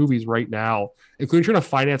making movies right now, including trying to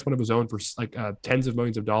finance one of his own for like tens of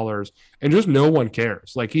millions of dollars, and just no one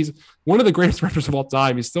cares. Like, he's one of the greatest directors of all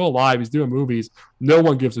time. He's still alive. He's doing movies. No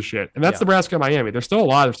one gives a shit. And that's Nebraska and Miami. They're still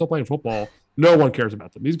alive. They're still playing football. No one cares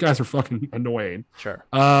about them. These guys are fucking annoying. Sure.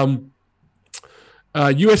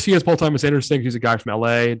 USC has Paul Thomas Anderson. He's a guy from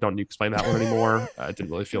LA. Don't need to explain that one anymore. I didn't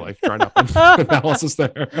really feel like trying up analysis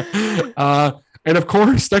there. And of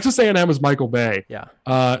course, Texas A&M is Michael Bay. Yeah.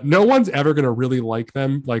 No one's ever going to really like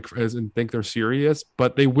them, and think they're serious,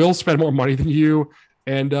 but they will spend more money than you,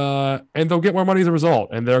 and they'll get more money as a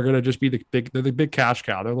result. And they're going to just be they're the big cash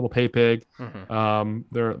cow. They're a little pay pig. They're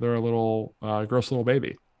a little gross little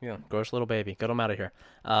baby. Yeah, gross little baby. Get them out of here.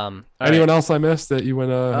 Anyone else I missed that you want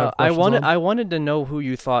to? I wanted to know who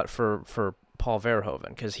you thought for Paul Verhoeven,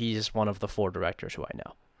 because he's one of the 4 directors who I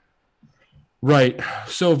know. Right.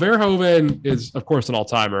 So Verhoeven is, of course, an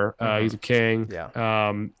all-timer. He's a king.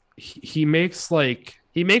 Yeah. He makes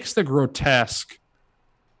the grotesque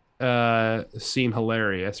seem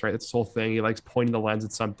hilarious, right? That's the whole thing. He likes pointing the lens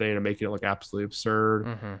at something and making it look absolutely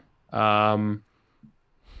absurd.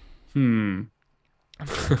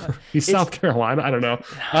 He's South Carolina. I don't know.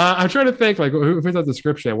 I'm trying to think, like, who fits that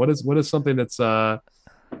description? What is something that's I'm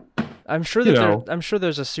sure that I'm sure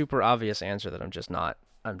there's a super obvious answer that I'm just not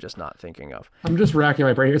thinking of. I'm just racking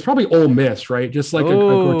my brain. It's probably Ole Miss, right? Just like a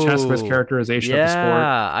grotesque mischaracterization of the sport.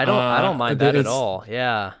 Yeah, I don't mind that at all.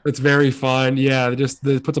 Yeah, it's very fun. Yeah,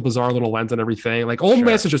 it puts a bizarre little lens on everything. Like, Ole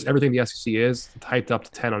Miss is just everything the SEC is, hyped up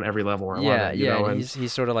to 10 on every level. And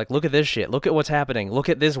he's sort of like, look at this shit. Look at what's happening. Look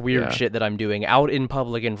at this weird shit that I'm doing out in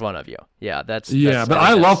public in front of you. Yeah, but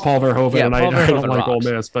I love Paul Verhoeven, and I don't like Ole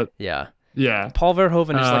Miss, but yeah. Paul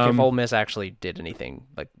Verhoeven is like if Ole Miss actually did anything,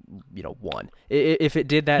 like, won. If it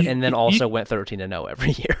did that and then also went 13-0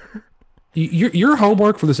 every year. Your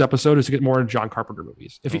homework for this episode is to get more into John Carpenter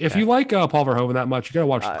movies. If you like Paul Verhoeven that much, you gotta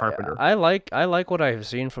watch Carpenter. I like what I've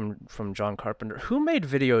seen from John Carpenter. Who made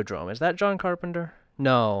Videodrome? Is that John Carpenter?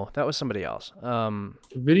 No, that was somebody else.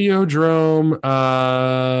 Videodrome.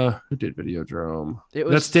 Who did Videodrome? It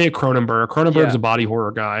That's was Dave Cronenberg. Cronenberg's yeah. a body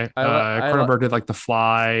horror guy. Cronenberg did like The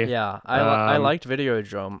Fly. Yeah, I Um, liked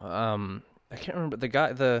Videodrome. I can't remember the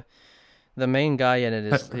guy the main guy in it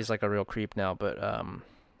is he's like a real creep now, but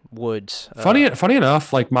Woods. funny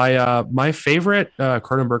enough, like my favorite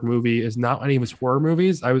Cronenberg movie is not any of his horror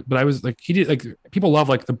movies. I was like he did like people love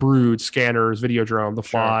like The Brood, Scanners, Videodrome, The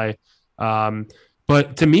Sure. Fly.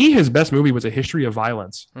 But to me, his best movie was A History of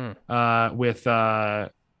Violence, Hmm. With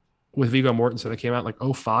Viggo Mortensen that came out like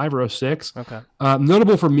 '05 or '06. Okay.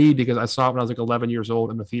 Notable for me because I saw it when I was like 11 years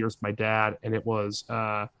old in the theaters with my dad, and it was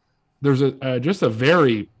there's just a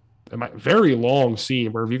very long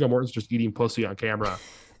scene where Viggo Mortensen's just eating pussy on camera.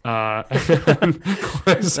 That's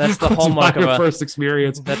the hallmark of my a first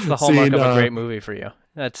experience. That's the hallmark seeing, of a great movie for you.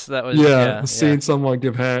 That was seeing someone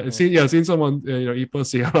give head, seeing someone eat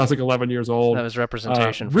pussy when I was like 11 years old. That was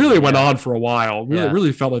representation. Really for went yeah. on for a while.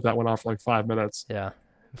 Really felt like that went on for like 5 minutes. Yeah.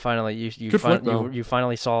 Finally, you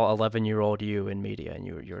finally saw 11-year-old you in media, and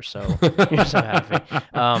you're so happy.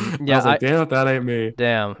 I was like, damn, that ain't me.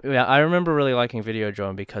 Damn. Yeah, I remember really liking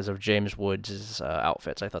Videodrome because of James Woods'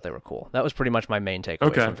 outfits. I thought they were cool. That was pretty much my main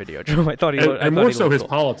takeaway from Videodrome. I thought and more so his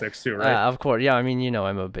politics too, right? Of course. Yeah, I mean,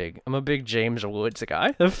 I'm a big James Woods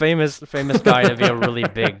guy, the famous guy to be a really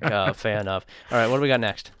big fan of. All right, what do we got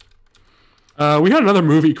next? We had another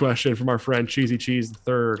movie question from our friend Cheesy Cheese the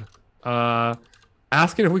Third.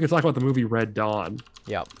 Asking if we could talk about the movie Red Dawn.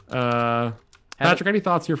 Yep. Patrick, any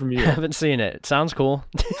thoughts here from you? Haven't seen it. It sounds cool.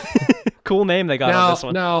 Cool name they got on this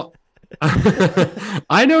one. Now,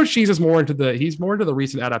 I know he's more into the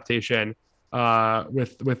recent adaptation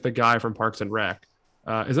with the guy from Parks and Rec.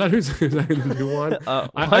 Is that the new one?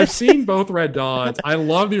 I've seen both Red Dawns. I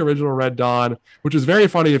love the original Red Dawn, which is very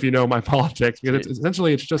funny if you know my politics, because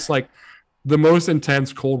it's just like the most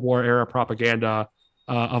intense Cold War era propaganda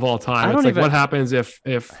of all time. It's like what happens if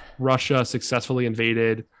Russia successfully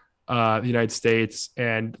invaded the United States,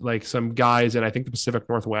 and like some guys in I think the Pacific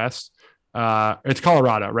Northwest, it's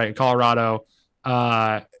Colorado, right? In Colorado,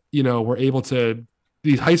 were able to,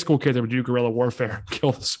 these high school kids that would do guerrilla warfare and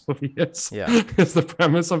kill the Soviets. Yeah, is the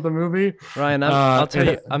premise of the movie. Ryan, I'll tell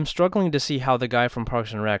you, I'm struggling to see how the guy from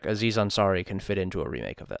Parks and Rec, Aziz Ansari, can fit into a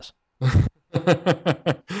remake of this.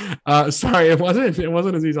 Sorry, it wasn't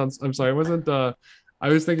Aziz Ansari. I'm sorry, it wasn't. I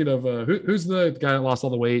was thinking of who's the guy that lost all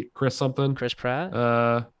the weight? Chris something? Chris Pratt?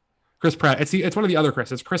 Chris Pratt. It's one of the other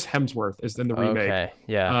Chris. It's Chris Hemsworth is in the remake. Okay,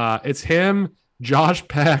 yeah. It's him, Josh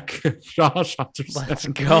Peck, Josh Hutcherson. Let's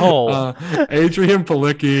go. Adrian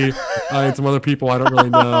Palicki, and some other people I don't really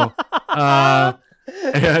know.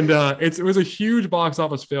 And it was a huge box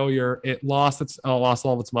office failure. It lost all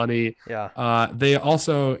of its money. Yeah. They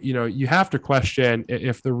also, you have to question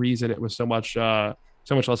if the reason it was so much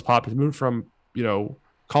less popular, moved from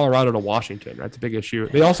Colorado to Washington. That's a big issue.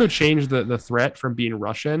 They also changed the threat from being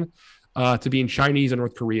Russian to being Chinese and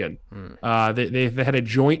North Korean. They had a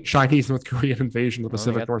joint Chinese North Korean invasion of the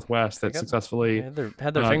Pacific Northwest that successfully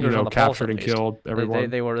had their fingers on the captured pulse, and killed everyone.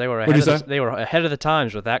 They were they were ahead of the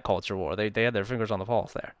times with that culture war. They had their fingers on the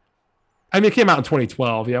pulse there. I mean, it came out in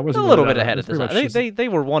 2012. Yeah, it was a little bit ahead of the time. They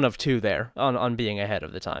were one of two there on being ahead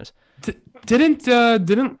of the times. Didn't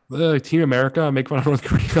Team America make fun of North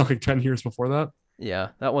Korea like 10 years before that? Yeah,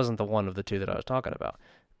 that wasn't the one of the two that I was talking about.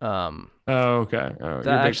 Okay.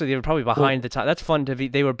 Actually, they were probably behind the time. That's fun to be.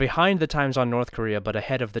 They were behind the times on North Korea, but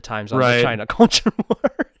ahead of the times on the China culture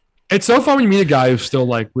war. It's so fun when you meet a guy who's still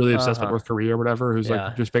like really obsessed with North Korea or whatever, who's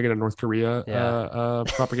like just big into North Korea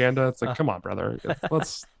propaganda. It's like, come on, brother.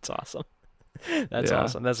 That's awesome. That's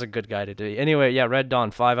awesome. That's a good guy to do. Anyway, Red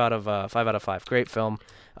Dawn, 5 out of 5. Great film.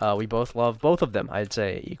 We both love both of them. I'd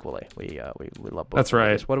say equally. We love both. That's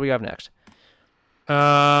right. What do we have next?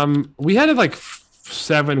 We had like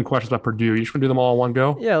 7 questions about Purdue. You just want to do them all in one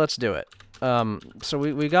go? Yeah, let's do it. So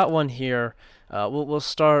we got one here. We'll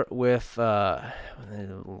start with Parker.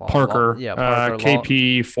 Parker.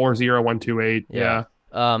 KP 40128. Yeah.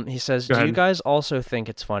 He says, do you guys also think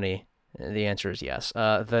it's funny? The answer is yes.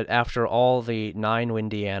 That after all the 9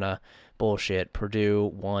 Indiana bullshit,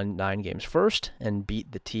 Purdue won 9 games first and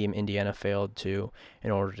beat the team Indiana failed to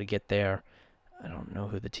in order to get there. I don't know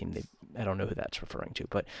who that's referring to,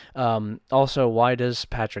 but also, why does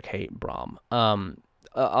Patrick hate Braum?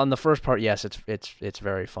 on the first part, yes, it's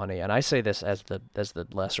very funny, and I say this as the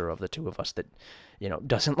lesser of the two of us that,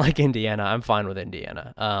 doesn't like Indiana. I'm fine with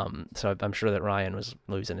Indiana. So I'm sure that Ryan was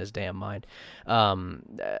losing his damn mind. On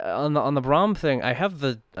the Brom thing, I have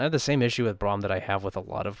the same issue with Brom that I have with a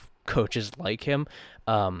lot of coaches like him,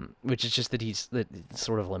 which is just that he's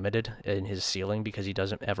sort of limited in his ceiling because he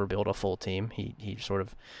doesn't ever build a full team. He sort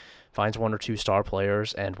of finds one or two star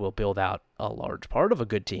players and will build out a large part of a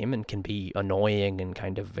good team and can be annoying and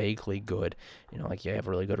kind of vaguely good. Like you have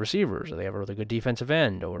really good receivers, or they have a really good defensive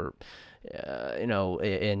end, or in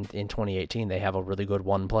 2018 they have a really good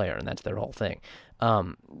one player and that's their whole thing.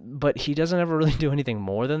 But he doesn't ever really do anything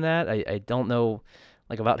more than that. I don't know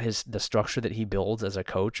about the structure that he builds as a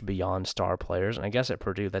coach beyond star players. And I guess at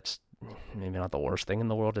Purdue that's maybe not the worst thing in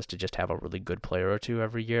the world, is to just have a really good player or two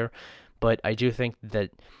every year. But I do think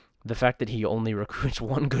that the fact that he only recruits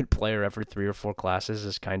one good player every 3 or 4 classes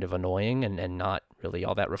is kind of annoying and not really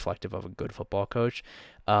all that reflective of a good football coach.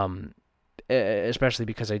 Especially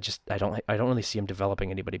because I don't really see him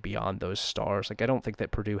developing anybody beyond those stars. I don't think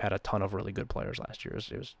that Purdue had a ton of really good players last year.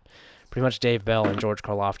 It was pretty much Dave Bell and George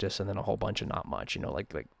Karlaftis, and then a whole bunch of not much.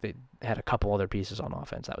 Like they had a couple other pieces on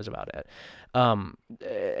offense. That was about it.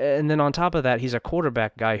 And then on top of that, he's a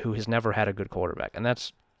quarterback guy who has never had a good quarterback, and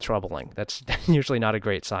that's troubling. That's usually not a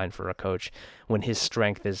great sign for a coach when his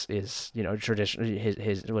strength is traditionally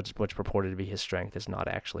his what's purported to be his strength is not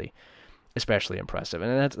actually especially impressive.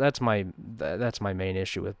 And that's my main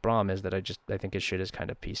issue with Brom, is that I think his shit is kind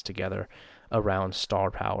of pieced together around star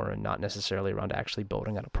power and not necessarily around actually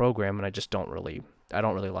building out a program. And I don't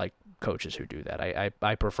really like coaches who do that.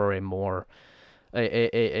 I prefer a more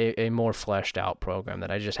fleshed out program that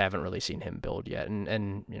I just haven't really seen him build yet.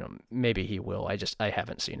 And maybe he will. I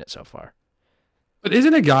haven't seen it so far. But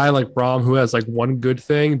isn't a guy like Brom, who has like one good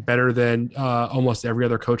thing, better than almost every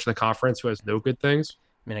other coach in the conference who has no good things?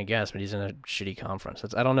 I mean, I guess, but he's in a shitty conference.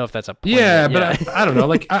 I don't know if that's a point. Yeah, but I don't know.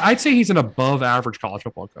 Like, I'd say he's an above average college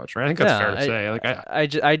football coach, right? I think that's fair to say.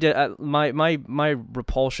 Like, my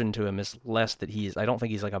repulsion to him is less that I don't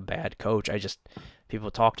think he's like a bad coach.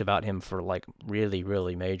 People talked about him for like really,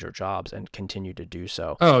 really major jobs and continue to do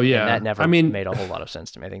so. Oh yeah, and that never made a whole lot of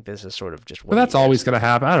sense to me. I think this is sort of just. But that's always going to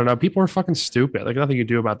happen. I don't know. People are fucking stupid. Like, nothing you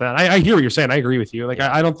do about that. I hear what you're saying. I agree with you. Like,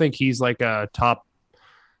 yeah. I don't think he's like a top.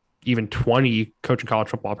 Even 20 coaching college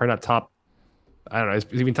football, probably not top. I don't know. Is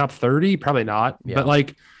even top 30? Probably not. Yeah. But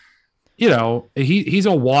like, he's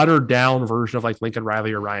a watered down version of like Lincoln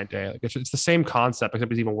Riley or Ryan Day. Like it's the same concept,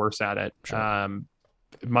 except he's even worse at it. Sure.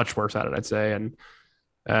 Much worse at it, I'd say. And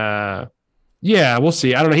yeah, we'll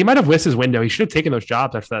see. I don't know. He might have missed his window. He should have taken those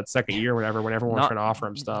jobs after that second year, when everyone was trying to offer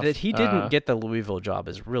him stuff. That he didn't get the Louisville job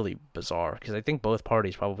is really bizarre, because I think both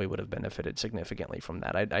parties probably would have benefited significantly from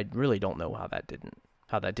that. I really don't know how that didn't.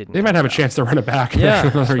 They might have a chance to run it back. Yeah,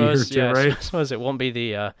 another year or two, right? I suppose it won't be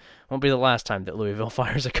the last time that Louisville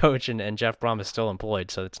fires a coach and Jeff Brom is still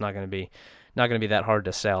employed. So it's not going to be that hard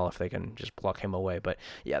to sell if they can just pluck him away. But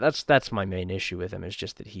yeah, that's my main issue with him, is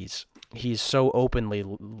just that he's so openly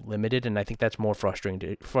limited, and I think that's more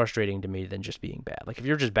frustrating to me than just being bad. Like, if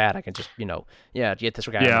you're just bad, I can just get this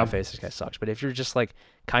guy out of my face. This guy sucks. But if you're just like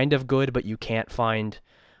kind of good, but you can't find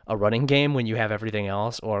a running game when you have everything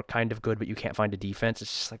else, or kind of good but you can't find a defense,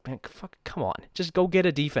 it's just like, man, come on, just go get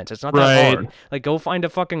a defense. It's not that hard. Like, go find a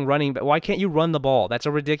fucking running. Why can't you run the ball? That's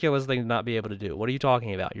a ridiculous thing to not be able to do. What are you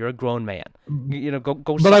talking about? You're a grown man. Go.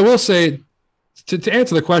 But I will say, to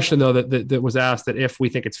answer the question though that was asked, that if we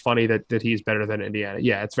think it's funny that he's better than Indiana,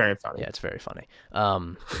 yeah, it's very funny. Yeah, it's very funny.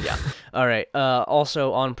 Yeah. All right.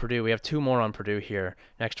 Also on Purdue, we have 2 more on Purdue here.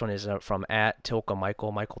 Next one is from @Tilka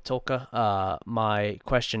Michael Tilka. My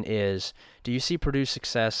question is, do you see Purdue's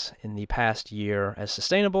success in the past year as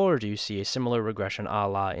sustainable, or do you see a similar regression a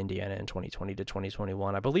la Indiana in 2020 to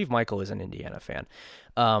 2021? I believe Michael is an Indiana fan.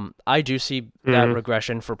 I do see that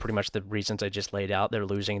regression for pretty much the reasons I just laid out. They're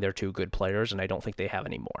losing their 2 good players, and I don't think they have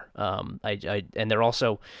any more. And they're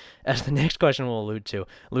also, as the next question will allude to,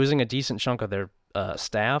 losing a decent chunk of their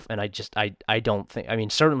staff. And I don't think. I mean,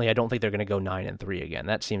 certainly, I don't think they're going to go 9-3 again.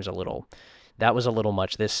 That was a little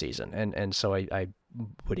much this season, and so I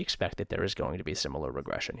would expect that there is going to be similar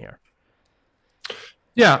regression here.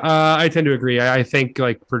 Yeah, I tend to agree. I think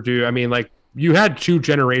like Purdue. I mean, like, you had 2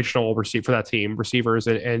 generational for that team, receivers,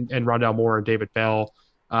 and Rondell Moore and David Bell.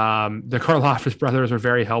 The Karlaftis brothers are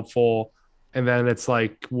very helpful. And then it's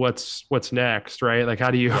like, what's next, right? Like,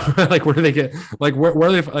 how do you like, where do they get, like, where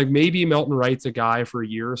are they, like, maybe Milton Wright's a guy for a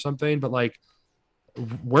year or something, but like,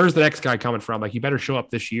 where's the next guy coming from? Like, you better show up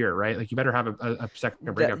this year, right? Like, you better have a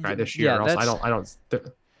second breakout guy this year. Or else I don't.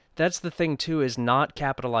 that's the thing too, is not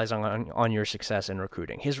capitalizing on your success in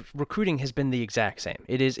recruiting. His recruiting has been the exact same.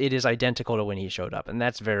 It is identical to when he showed up, and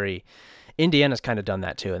that's very. Indiana's kind of done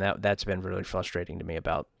that too, and that's been really frustrating to me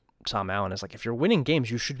about Tom Allen. Is like, if you're winning games,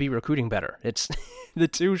 you should be recruiting better. It's the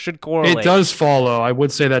two should correlate. It does follow. I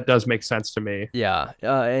would say that does make sense to me. Yeah,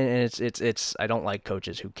 and it's I don't like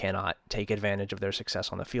coaches who cannot take advantage of their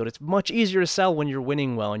success on the field. It's much easier to sell when you're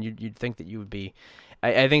winning well, and you'd think that you would be.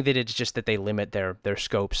 I think that it's just that they limit their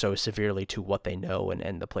scope so severely to what they know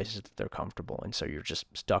and the places that they're comfortable, and so you're just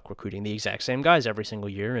stuck recruiting the exact same guys every single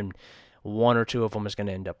year, and one or two of them is going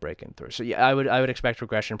to end up breaking through. So yeah, I would expect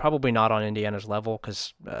regression. Probably not on Indiana's level,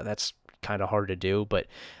 because that's kind of hard to do. But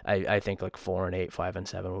I think like 4-8,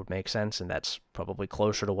 5-7 would make sense, and that's probably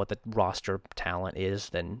closer to what the roster talent is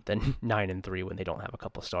than 9-3 when they don't have a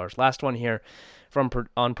couple of stars. Last one here from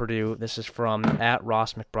on Purdue. This is from at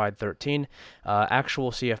Ross McBride 13.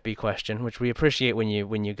 Actual CFB question, which we appreciate when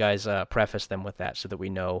you guys preface them with that, so that we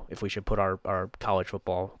know if we should put our college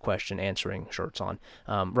football question answering shirts on.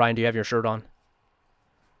 Ryan, do you have your shirt on?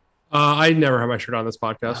 I never have my shirt on this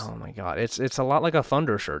podcast. Oh my god, it's a lot like a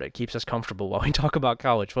Thunder shirt. It keeps us comfortable while we talk about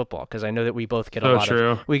college football, because I know that we both get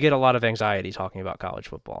a lot of anxiety talking about college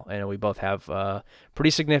football, and we both have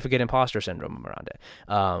pretty significant imposter syndrome around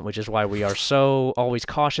it, which is why we are so always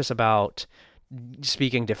cautious about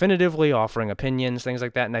speaking definitively, offering opinions, things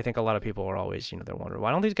like that. And I think a lot of people are always, they're wondering, why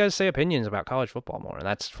don't these guys say opinions about college football more? And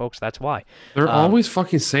that's why. They're always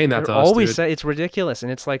fucking saying that to us, always say it's ridiculous. And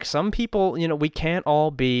it's like, some people, we can't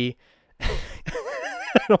all be...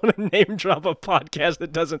 I don't want to name drop a podcast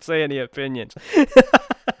that doesn't say any opinions.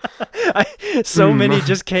 Many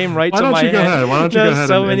just came right to my head. Why don't you go ahead?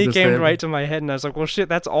 So many came right to my head, and I was like, well, shit,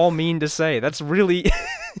 that's all mean to say. That's really...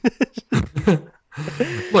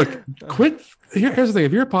 Look, quit. Here's the thing.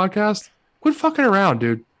 If you're a podcast, quit fucking around,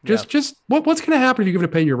 dude. Just what's going to happen if you give an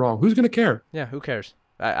opinion you're wrong? Who's going to care? Yeah, who cares?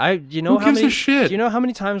 Who gives a shit? Do you know how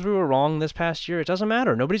many times we were wrong this past year? It doesn't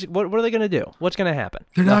matter. Nobody's. What are they going to do? What's going to happen?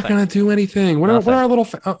 They're not going to do anything. What are our little?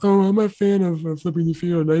 I'm a fan of flipping the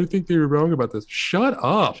field. I think they were wrong about this. Shut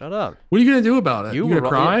up. Shut up. What are you going to do about it? You going to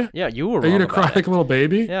cry? Yeah, you were. Are you going to cry like a little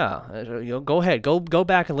baby? Yeah. Go ahead. Go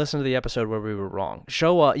back and listen to the episode where we were wrong.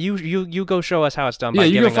 Show you go show us how it's done by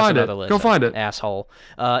giving us another list. Go find it, asshole.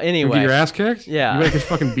 Anyway, get your ass kicked. Yeah. You make us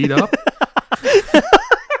fucking beat up.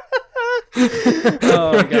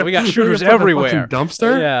 Oh my god, we got shooters everywhere.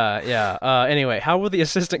 Dumpster. Yeah. Anyway, how will the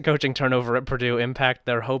assistant coaching turnover at Purdue impact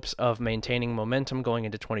their hopes of maintaining momentum going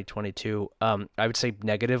into 2022? I would say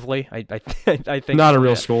negatively. I think not a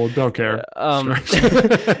real school. Don't care.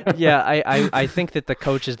 Yeah, I think that the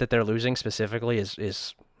coaches that they're losing specifically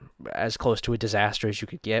is as close to a disaster as you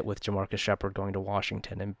could get, with Jamarcus Shepard going to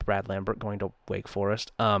Washington and Brad Lambert going to Wake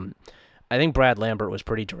Forest. I think Brad Lambert was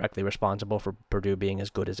pretty directly responsible for Purdue being as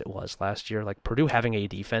good as it was last year. Like, Purdue having a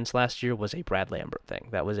defense last year was a Brad Lambert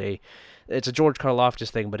thing. It's a George Karlaftis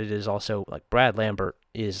thing, but it is also, like, Brad Lambert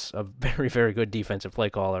is a very, very good defensive play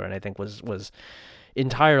caller, and I think was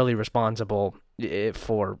entirely responsible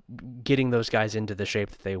for getting those guys into the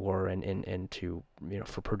shape that they were and to,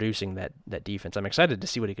 for producing that defense. I'm excited to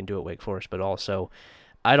see what he can do at Wake Forest, but also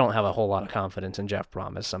I don't have a whole lot of confidence in Jeff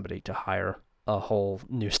Brom as somebody to hire a whole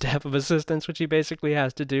new staff of assistants, which he basically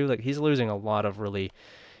has to do. Like, he's losing a lot of really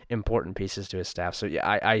important pieces to his staff. So yeah,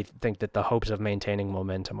 I think that the hopes of maintaining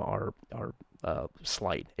momentum are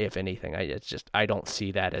slight, if anything. I don't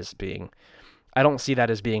see that as being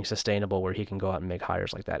sustainable, where he can go out and make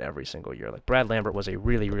hires like that every single year. Like, Brad Lambert was a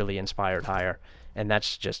really, really inspired hire, and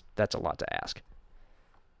that's a lot to ask.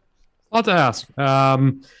 A lot to ask.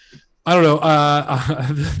 I don't know.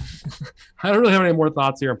 I don't really have any more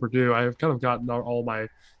thoughts here on Purdue. I've kind of gotten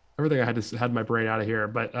everything I had in my brain out of here.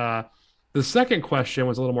 But the second question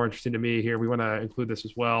was a little more interesting to me here. We want to include this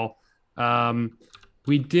as well.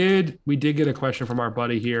 We did get a question from our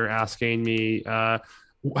buddy here asking me how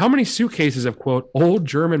many suitcases of, quote, old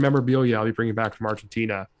German memorabilia I'll be bringing back from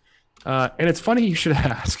Argentina. And it's funny you should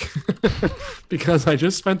ask because I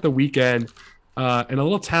just spent the weekend in a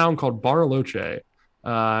little town called Bariloche.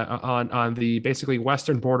 On the basically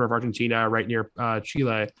western border of Argentina, right near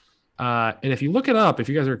Chile. And if you look it up, if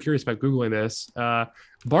you guys are curious about Googling this,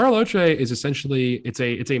 Bariloche is essentially, it's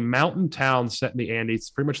a mountain town set in the Andes,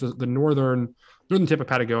 pretty much the northern tip of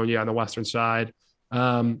Patagonia on the western side.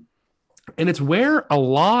 And it's where a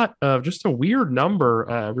lot of just a weird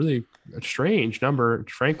number, really a strange number,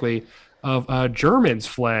 frankly, of Germans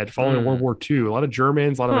fled following World War II. A lot of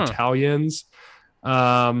Germans, a lot of Italians.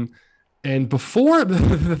 And before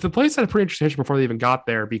the place had a pretty interesting history before they even got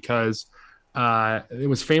there, because it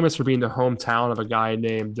was famous for being the hometown of a guy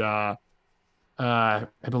named I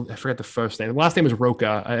forget the first name. The last name is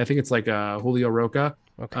Roca. I think it's like Julio Roca.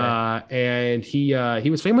 Okay. And he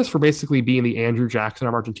was famous for basically being the Andrew Jackson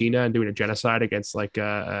of Argentina and doing a genocide against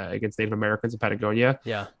against Native Americans in Patagonia.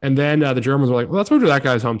 Yeah. And then the Germans were like, well, let's move to that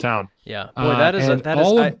guy's hometown. Yeah.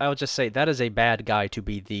 Boy, I would just say that is a bad guy to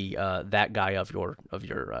be the that guy of your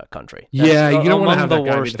country. That's yeah, you don't want to have the that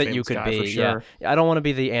guy worst be the that you could famous be. guy, for sure. Yeah. I don't want to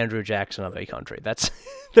be the Andrew Jackson of a country. That's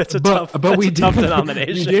a tough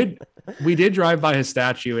denomination. We did drive by his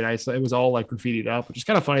statue, and it was all like graffitied up, which is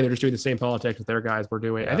kind of funny. They're just doing the same politics that their guys were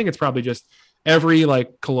doing. Yeah. I think it's probably just every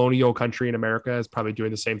like colonial country in America is probably doing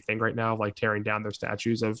the same thing right now, like tearing down their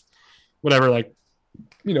statues of whatever, like,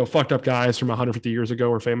 fucked up guys from 150 years ago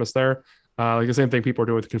were famous there. Like the same thing people are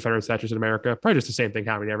doing with Confederate statues in America. Probably just the same thing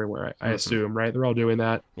happening everywhere. I assume, right? They're all doing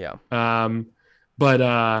that. Yeah.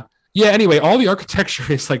 Yeah. Anyway, all the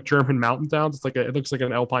architecture is like German mountain towns. It looks like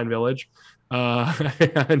an alpine village.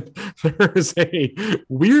 And there is a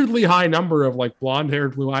weirdly high number of like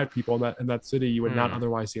blonde-haired, blue-eyed people in that city you would not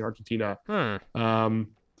otherwise see in Argentina.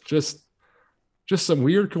 Just some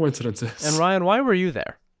weird coincidences. And Ryan, why were you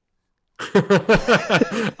there?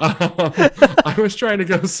 I was trying to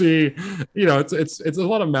go see, it's a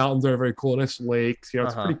lot of mountains that are very cool. Nice lakes,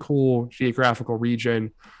 it's a pretty cool geographical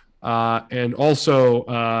region. And also,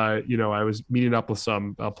 I was meeting up with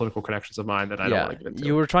some political connections of mine that I don't want to get into.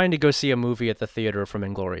 You were trying to go see a movie at the theater from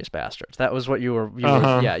Inglourious Basterds. That was what you were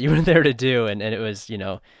there to do, and it was,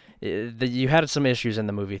 you had some issues in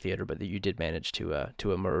the movie theater, but you did manage to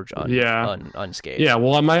emerge unscathed. Yeah,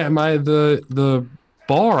 well, the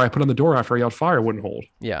bar I put on the door after I yelled fire wouldn't hold.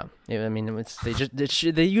 Yeah, I mean,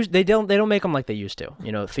 they don't make them like they used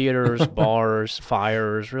to. Theaters, bars,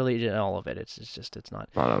 fires, really all of it. It's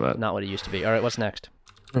not what it used to be. All right, what's next?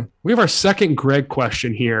 We have our second Greg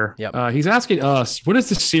question here. Yep. He's asking us, what is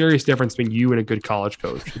the serious difference between you and a good college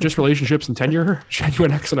coach? Just relationships and tenure,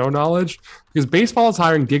 genuine X and O knowledge? Because baseball is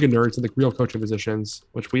hiring giga nerds in the real coaching positions,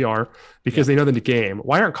 which we are, because they know the game.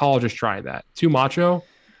 Why aren't colleges trying that? Too macho?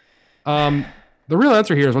 The real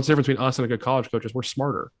answer here is what's the difference between us and a good college coach is we're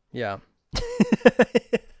smarter. Yeah.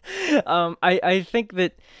 I think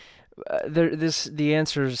that the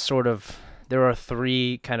answer is sort of, there are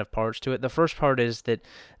three kind of parts to it. The first part is that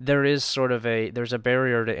there's a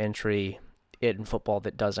barrier to entry in football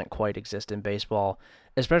that doesn't quite exist in baseball,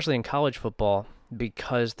 especially in college football,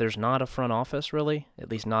 because there's not a front office really,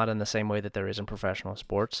 at least not in the same way that there is in professional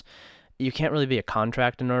sports. You can't really be a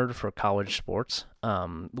contract nerd for college sports,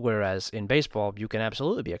 whereas in baseball, you can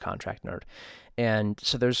absolutely be a contract nerd. And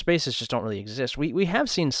so those spaces just don't really exist. We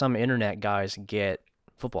have seen some internet guys get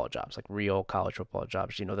football jobs, like real college football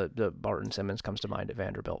jobs. The Barton Simmons comes to mind at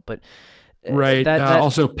Vanderbilt. But right.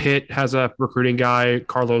 Also, Pitt has a recruiting guy,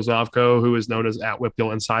 Carlos Zavko, who is known as at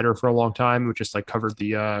WhipYule Insider for a long time, who just like covered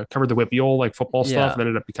the WhipYule like football stuff, and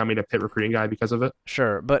ended up becoming a Pitt recruiting guy because of it.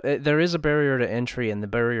 Sure, but there is a barrier to entry, and the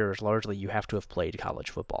barrier is largely you have to have played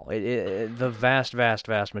college football. The vast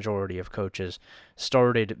majority of coaches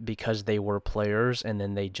started because they were players, and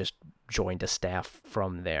then they just joined a staff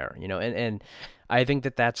from there. And I think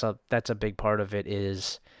that's a big part of it.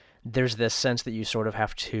 Is there's this sense that you sort of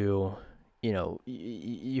have to.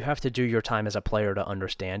 You have to do your time as a player to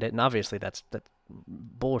understand it, and obviously that's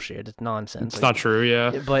bullshit. It's nonsense. It's not true,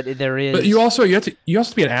 yeah. But there is. But you have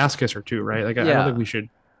to be an ass kisser too, right? Like I don't think we should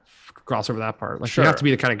cross over that part. Like sure. You have to be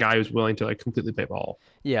the kind of guy who's willing to like completely play ball.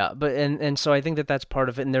 Yeah, but and so I think that's part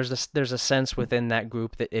of it. And there's a sense within that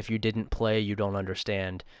group that if you didn't play, you don't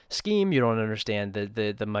understand scheme, you don't understand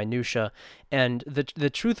the minutia, and the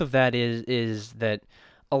truth of that is that.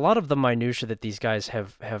 A lot of the minutia that these guys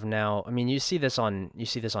have now, I mean, you see this on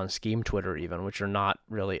Scheme Twitter even, which are not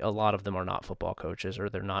really, a lot of them are not football coaches, or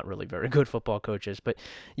they're not really very good football coaches, but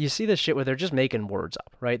you see this shit where they're just making words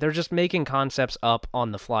up, right? They're just making concepts up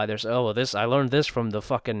on the fly. I learned this from the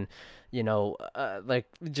fucking, like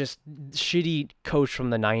just shitty coach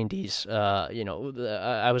from the 90s.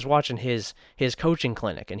 I was watching his coaching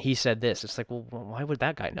clinic, and he said this. It's like, well, why would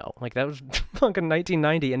that guy know? Like, that was fucking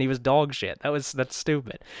 1990, and he was dog shit. That's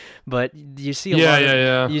stupid. But you see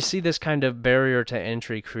you see this kind of barrier to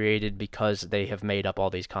entry created because they have made up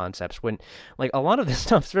all these concepts. When like a lot of this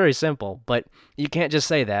stuff's very simple, but you can't just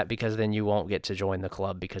say that because then you won't get to join the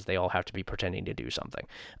club because they all have to be pretending to do something.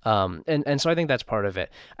 And so I think that's part of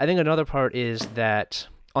it. I think another part is that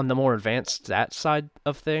on the more advanced stats side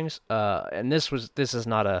of things, and this is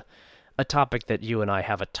not a topic that you and I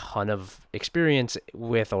have a ton of experience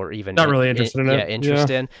with, or even not really interested in it. Yeah,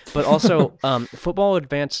 interest in. But also, football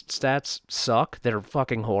advanced stats suck. They're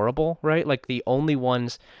fucking horrible, right? Like the only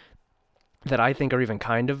ones that I think are even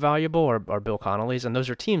kind of valuable are Bill Connolly's, and those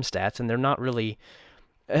are team stats, and they're not really.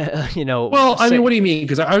 Well, I mean, what do you mean?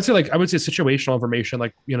 Because I would say situational information,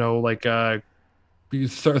 like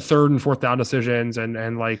third and fourth down decisions and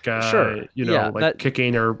Sure. Yeah, like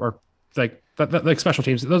kicking or like special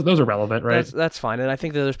teams. Those are relevant, right? that's fine, and I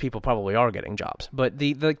think that those people probably are getting jobs. But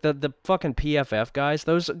the fucking PFF guys,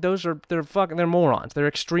 they're morons. They're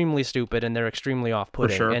extremely stupid and they're extremely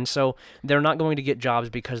off-putting. For sure. And so they're not going to get jobs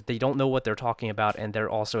because they don't know what they're talking about, and they're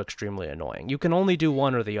also extremely annoying. You can only do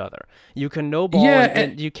one or the other. You can know ball,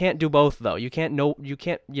 and you can't do both though. You can't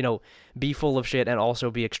be full of shit and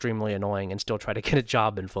also be extremely annoying and still try to get a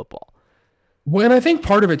job in football. Well, and I think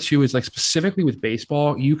part of it too is like specifically with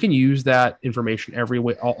baseball, you can use that information every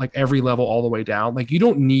way, every level, all the way down. Like you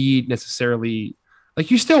don't need necessarily,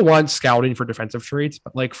 like you still want scouting for defensive traits,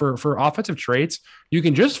 but like for offensive traits, you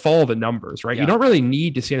can just follow the numbers, right? Yeah. You don't really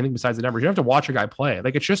need to see anything besides the numbers. You don't have to watch a guy play.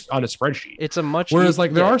 Like it's just on a spreadsheet. It's a much whereas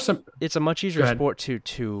like there are some. It's a much easier sport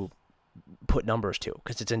to put numbers to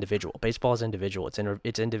because it's individual. Baseball is individual.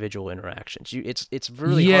 It's individual interactions. It's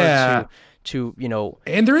really hard to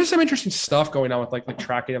And there is some interesting stuff going on with like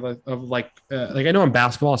tracking of like I know in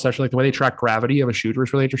basketball, especially like the way they track gravity of a shooter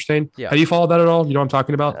is really interesting. Yeah. Have you followed that at all? You know what I'm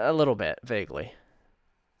talking about? A little bit, vaguely.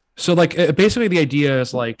 So like basically the idea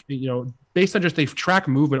is like, based on just they track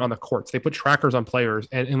movement on the courts, they put trackers on players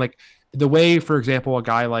and like the way, for example, a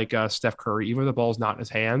guy like Steph Curry, even if the ball's not in his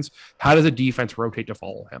hands, how does a defense rotate to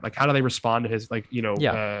follow him? Like, how do they respond to his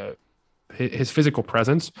his physical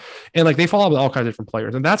presence? And like they follow up with all kinds of different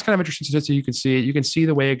players, and that's kind of interesting. So you can see it. You can see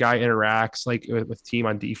the way a guy interacts like with team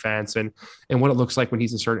on defense, and what it looks like when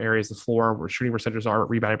he's in certain areas of the floor, where shooting percentages are,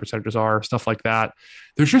 rebounding percentages are, stuff like that.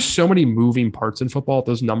 There's just so many moving parts in football.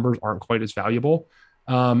 Those numbers aren't quite as valuable.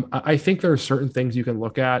 I think there are certain things you can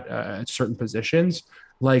look at certain positions,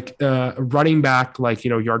 like running back, like,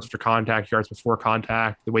 yards after contact, yards before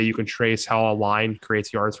contact, the way you can trace how a line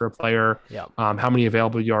creates yards for a player, how many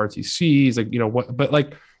available yards he sees, like, but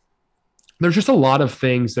like, there's just a lot of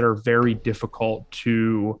things that are very difficult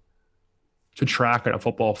to track on a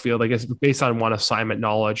football field, I guess, based on one assignment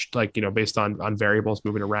knowledge, like, based on variables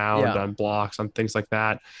moving around, on blocks, on things like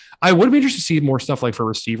that. I would be interested to see more stuff like for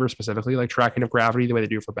receivers specifically, like tracking of gravity, the way they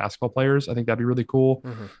do for basketball players. I think that'd be really cool.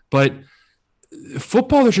 Mm-hmm. But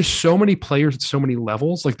football, there's just so many players at so many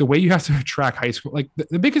levels. Like the way you have to track high school, like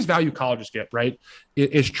the biggest value colleges get, right,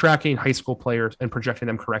 is tracking high school players and projecting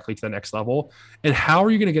them correctly to the next level. And how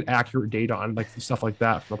are you going to get accurate data on like stuff like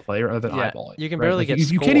that from a player other than eyeballing? You can barely get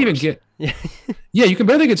you can't even get you can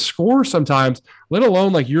barely get scores sometimes, let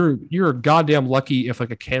alone like you're goddamn lucky if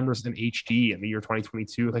like a camera's in HD in the year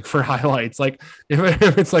 2022, like for highlights. Like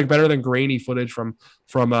if it's like better than grainy footage from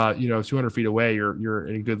 200 feet away, you're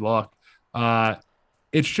in good luck.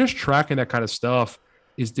 It's just tracking that kind of stuff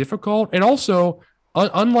is difficult. And also,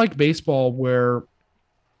 unlike baseball, where,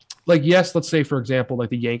 like, yes, let's say, for example, like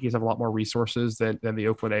the Yankees have a lot more resources than the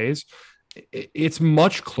Oakland A's. It's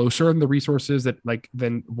much closer in the resources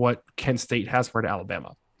than what Kent State has compared to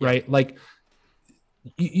Alabama, right? Like,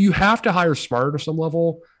 you have to hire smarter to some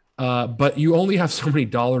level. But you only have so many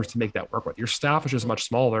dollars to make that work with. Your staff is just much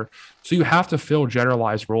smaller. So you have to fill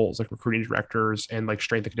generalized roles like recruiting directors and like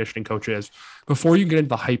strength and conditioning coaches before you get into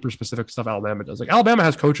the hyper specific stuff Alabama does. Like Alabama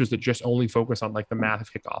has coaches that just only focus on like the math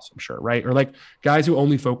of kickoffs, I'm sure, right? Or like guys who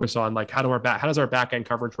only focus on like how does our back end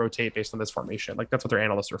coverage rotate based on this formation? Like that's what their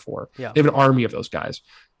analysts are for. Yeah. They have an army of those guys.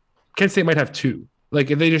 Kent State might have two. Like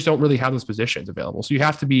they just don't really have those positions available. So you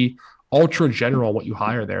have to be ultra general what you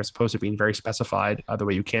hire there, as opposed to being very specified the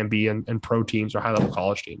way you can be in pro teams or high level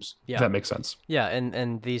college teams. Yeah. If that makes sense. Yeah,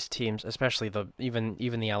 and these teams, especially even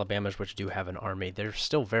the Alabamas, which do have an army, they're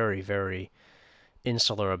still very, very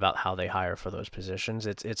insular about how they hire for those positions.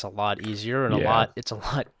 It's a lot easier and a lot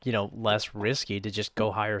less risky to just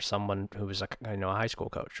go hire someone who is a high school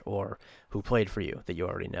coach or who played for you that you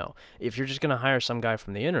already know. If you're just going to hire some guy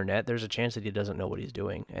from the internet, there's a chance that he doesn't know what he's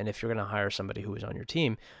doing. And if you're going to hire somebody who is on your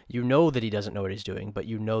team, you know that he doesn't know what he's doing, but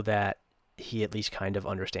you know that he at least kind of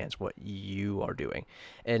understands what you are doing.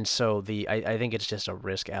 And so I think it's just a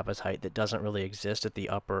risk appetite that doesn't really exist at the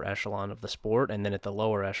upper echelon of the sport. And then at the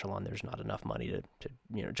lower echelon, there's not enough money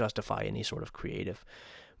to justify any sort of creative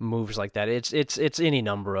moves like that. It's any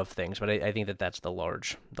number of things, but I think that's the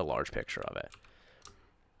large picture of it.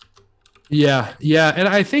 Yeah. And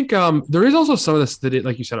I think there is also some of this that,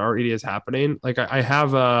 like you said, already is happening. Like I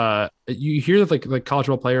have you hear that like college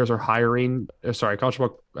football players are hiring, college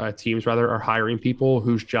football teams rather are hiring people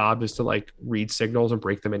whose job is to like read signals and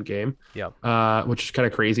break them in game. Yeah. Which is kind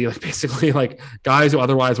of crazy. Like basically like guys who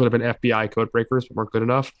otherwise would have been FBI code breakers but weren't good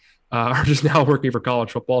enough are just now working for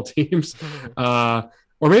college football teams. Or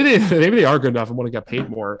maybe they are good enough and want to get paid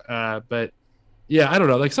more. But Yeah, I don't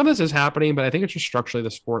know. Like some of this is happening, but I think it's just structurally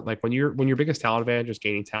the sport. Like when your biggest talent advantage is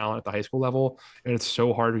gaining talent at the high school level, and it's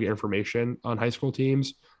so hard to get information on high school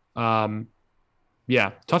teams. Um,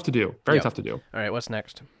 yeah, tough to do. Very Yep. tough to do. All right, what's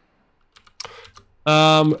next?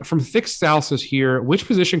 From Thick Salsas here, which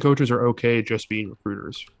position coaches are okay just being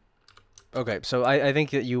recruiters? Okay, so I think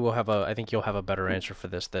that you will have a I think you'll have a better answer for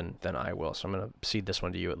this than I will. So I'm gonna cede this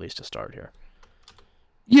one to you at least to start here.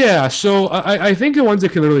 Yeah, so I think the ones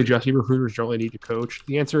that can literally just be recruiters don't really need to coach.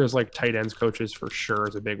 The answer is like tight ends coaches for sure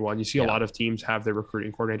is a big one. You see a lot of teams have their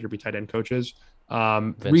recruiting coordinator be tight end coaches.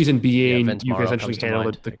 Reason being, Vince you can Morrow essentially comes to handle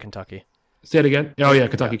mind the at Kentucky. Say it again. Oh yeah,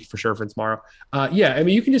 Kentucky for sure. Vince Morrow. Yeah, I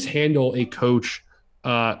mean you can just handle a coach,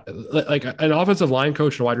 like an offensive line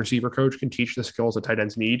coach and a wide receiver coach can teach the skills that tight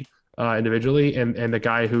ends need individually, and the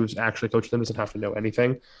guy who's actually coaching them doesn't have to know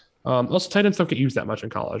anything. Also, tight ends don't get used that much in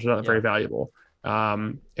college. They're not very valuable.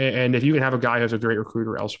 And if you can have a guy who's a great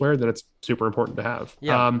recruiter elsewhere, then it's super important to have.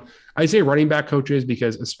 Yeah. I say running back coaches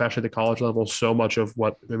because especially at the college level, so much of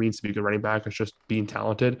what it means to be a good running back is just being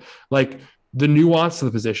talented. Like the nuance to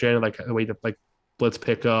the position, like the way to like blitz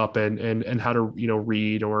pick up and how to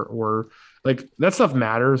read or like that stuff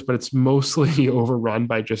matters, but it's mostly overrun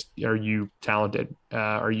by just are you talented?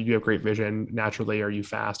 Are you do have great vision naturally? Are you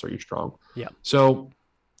fast? Are you strong? Yeah. So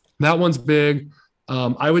that one's big.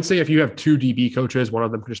 I would say if you have two DB coaches, one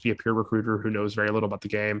of them could just be a pure recruiter who knows very little about the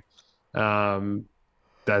game.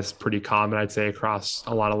 That's pretty common, I'd say, across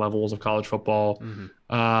a lot of levels of college football.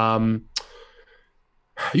 Mm-hmm.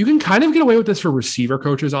 You can kind of get away with this for receiver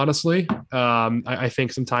coaches, honestly. I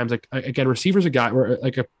think sometimes, like, again, receivers a guy where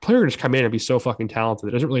like a player can just come in and be so fucking talented.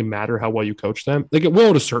 It doesn't really matter how well you coach them. Like it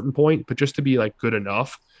will at a certain point, but just to be like good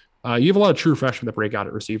enough. You have a lot of true freshmen that break out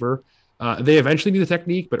at receiver. They eventually need the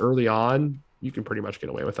technique, but early on, you can pretty much get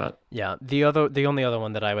away with that. Yeah. The only other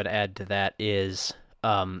one that I would add to that is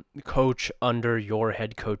coach under your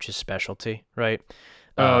head coach's specialty, right?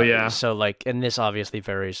 Oh yeah. So like, and this obviously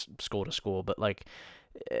varies school to school, but like,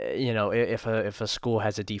 if a school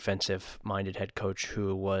has a defensive minded head coach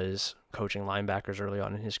who was coaching linebackers early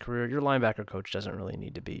on in his career, your linebacker coach doesn't really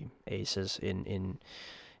need to be aces in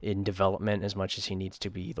development as much as he needs to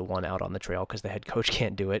be the one out on the trail, because the head coach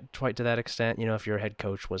can't do it quite to that extent. If your head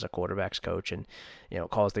coach was a quarterback's coach and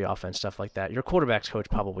calls the offense, stuff like that, your quarterback's coach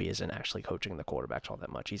probably isn't actually coaching the quarterbacks all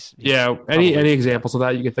that much. He's any examples of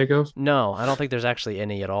that you can think of? No, I don't think there's actually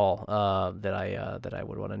any at all that I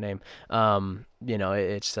would want to name.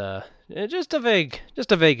 It's just a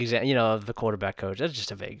vague example. Of the quarterback coach. That's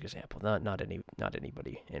just a vague example. Not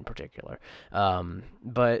anybody in particular.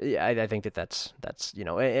 But yeah, I think that's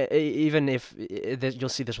even if you'll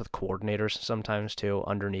see this with coordinators sometimes too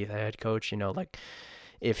underneath a head coach. Like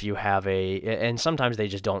if you have and sometimes they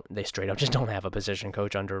straight up just don't have a position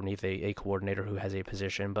coach underneath a coordinator who has a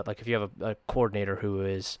position. But like if you have a coordinator who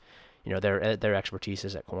is, their expertise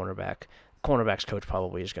is at cornerback's coach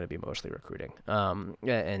probably is going to be mostly recruiting. And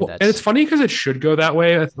it's funny because it should go that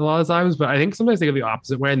way a lot of times, but I think sometimes they go the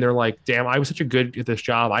opposite way and they're like, damn, I was such a good at this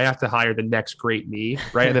job, I have to hire the next great me,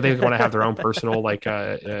 right? And then they want to have their own personal like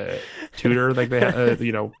tutor, like they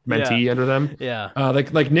mentee under them. Yeah.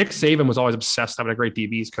 Like Nick Saban was always obsessed having a great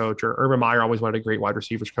DBs coach, or Urban Meyer always wanted a great wide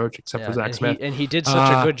receivers coach, except for Zach Smith. And he did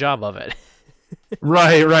such a good job of it.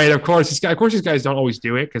 Right. Of course, these guys don't always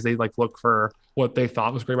do it because they like look for what they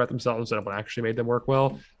thought was great about themselves instead of what actually made them work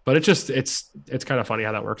well. But it's kind of funny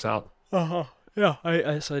how that works out. Yeah.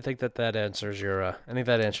 I think that answers your. I think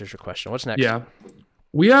that answers your question. What's next? Yeah.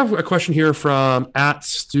 We have a question here from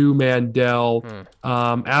 @Stu Mandel,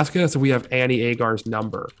 asking us if we have Annie Agar's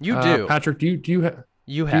number. You do, Patrick. Do you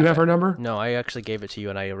You have her number? No, I actually gave it to you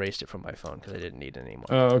and I erased it from my phone because I didn't need it anymore.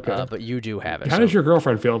 Oh, okay. But you do have it. How does your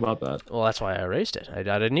girlfriend feel about that? Well, that's why I erased it. I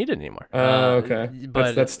didn't need it anymore. Okay.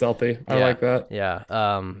 But that's stealthy. I like that. Yeah.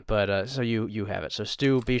 But so you have it. So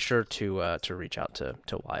Stu, be sure to reach out to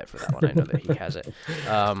Wyatt for that one. I know that he has it.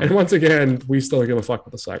 And once again, we still don't give a fuck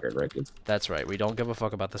about the Sagarin rankings. That's right. We don't give a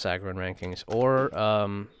fuck about the Sagarin rankings or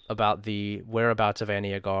about the whereabouts of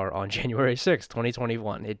Annie Agar on January 6th,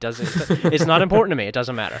 2021. It doesn't. It's not important to me. It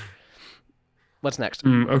doesn't matter. What's next?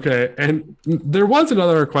 Okay. And there was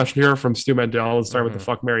another question here from Stu Mandel. Let's start with the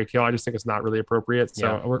fuck, marry, kill. I just think it's not really appropriate.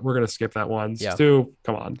 So we're going to skip that one. Yeah. Stu,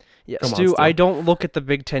 come on. Yeah, Stu, I don't look at the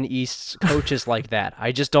Big Ten East coaches like that.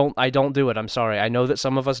 I don't do it. I'm sorry. I know that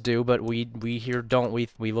some of us do, but we here don't.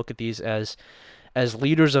 We look at these as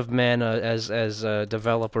leaders of men, as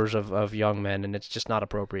developers of young men, and it's just not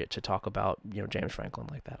appropriate to talk about James Franklin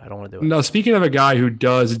like that. I don't want to do it. No, speaking of a guy who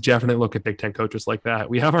does definitely look at Big Ten coaches like that,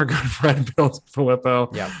 we have our good friend Bill Filippo,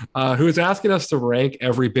 who is asking us to rank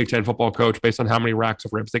every Big Ten football coach based on how many racks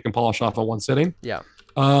of ribs they can polish off in one sitting. Yeah.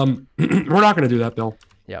 We're not going to do that, Bill.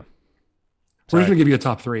 Yeah. We're just Sorry. going to give you a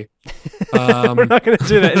top three. We're not going to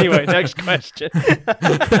do that anyway. Next question.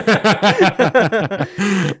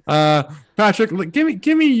 Patrick,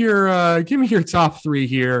 give me your top three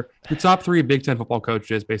here. Your top three Big Ten football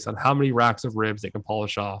coaches based on how many racks of ribs they can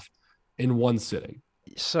polish off in one sitting.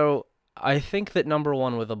 So I think that number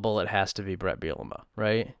one with a bullet has to be Brett Bielema,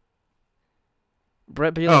 right?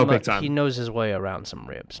 Brett Bielema, big time. he knows his way around some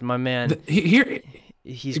ribs. My man,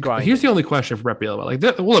 he's grinding. Here's the only question for Brett Bielema. Like,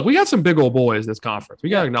 look, we got some big old boys in this conference. We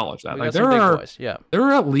got to acknowledge that. Like, there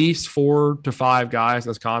are at least 4 to 5 guys in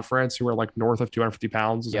this conference who are like north of 250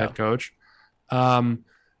 pounds as a head coach.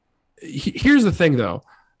 Here's the thing, though.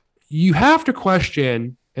 You have to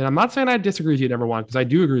question, and I'm not saying I disagree with you at number one, because I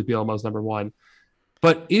do agree with Bielema as number one,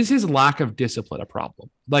 but is his lack of discipline a problem?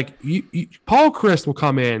 Like, Paul Chryst will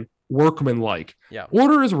come in, workman-like.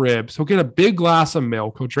 Order his ribs. He'll get a big glass of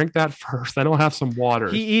milk. He'll drink that first. Then he'll have some water.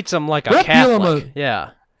 He eats them like a Catholic.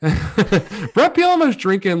 Brett Bielema's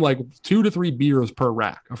drinking like 2 to 3 beers per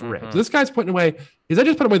rack of ribs. This guy's putting away. He's not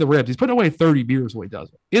just putting away the ribs. He's putting away 30 beers when he does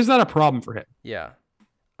it. Is that a problem for him? Yeah,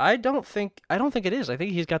 I don't think it is. I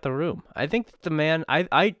think he's got the room. I think the man.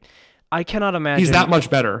 I cannot imagine he's that much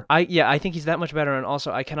better. I think he's that much better, and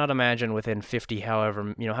also I cannot imagine within 50,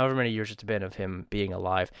 however many years it's been of him being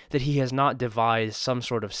alive, that he has not devised some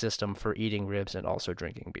sort of system for eating ribs and also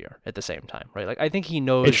drinking beer at the same time, right? Like, I think he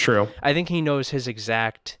knows. It's true. I think he knows his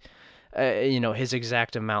exact. His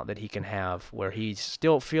exact amount that he can have, where he's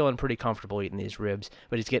still feeling pretty comfortable eating these ribs,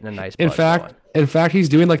 but he's getting a nice. In fact, he's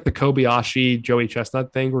doing like the Kobayashi Joey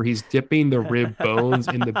Chestnut thing, where he's dipping the rib bones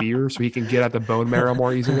in the beer so he can get at the bone marrow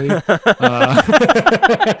more easily. Yeah,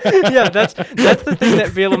 that's the thing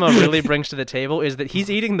that Bielema really brings to the table, is that he's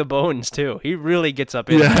eating the bones too. He really gets up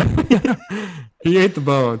in it. He ate the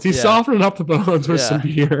bones. He's softening up the bones with some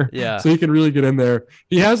beer, so he can really get in there.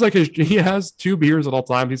 He has he has 2 beers at all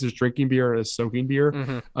times. He's his drinking beer and his soaking beer.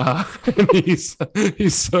 And he's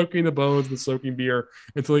soaking the bones with soaking beer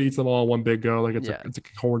until he eats them all in one big go, like it's a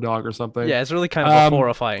corn dog or something. Yeah, it's really kind of a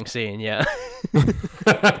horrifying scene. Yeah,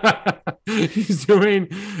 he's doing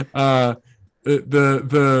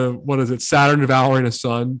the what is it, Saturn devouring a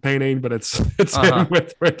sun painting, but it's him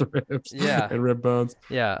with ribs and rib bones.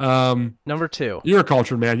 Number 2, you're a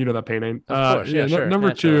cultured man, you know that painting. Of course. Sure.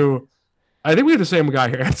 Number 2, I think we have the same guy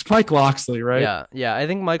here. It's Mike Locksley, right? Yeah, I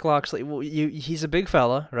think Mike Locksley, well, he's a big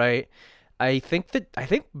fella, right? I think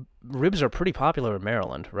ribs are pretty popular in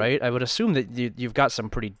Maryland, right? I would assume that you've got some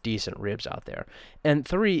pretty decent ribs out there. And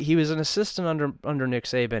 3, he was an assistant under Nick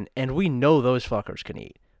Saban, and we know those fuckers can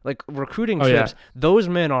eat. Like, recruiting trips, those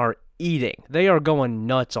men are eating. They are going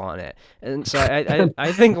nuts on it. And so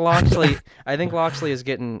I think Locksley is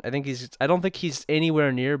getting. I don't think he's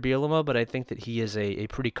anywhere near Bielema, but I think that he is a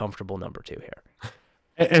pretty comfortable number 2 here.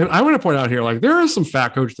 And I want to point out here, like, there are some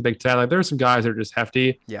fat coaches in the Big Ten. Like, there are some guys that are just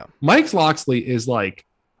hefty. Yeah. Mike Locksley is like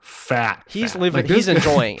fat. He's living. Like, he's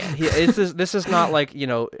enjoying it. This is not like,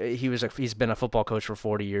 he's been a football coach for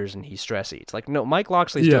 40 years and he stress eats. Like, no, Mike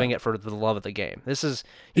Locksley's doing it for the love of the game.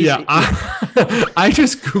 I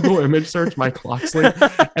just Google image search Mike Locksley,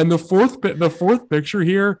 and the fourth picture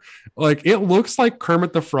here, like, it looks like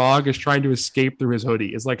Kermit the Frog is trying to escape through his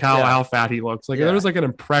hoodie. It's like how fat he looks. Like, there was like an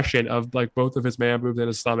impression of like both of his man boobs and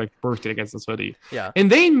his stomach bursting against this hoodie. Yeah.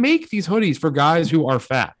 And they make these hoodies for guys who are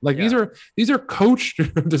fat. Like, these are coach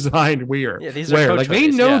designed wear. Yeah, these are like, they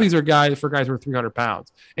know these are guys who are 300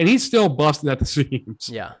 pounds, and he's still busting at the seams.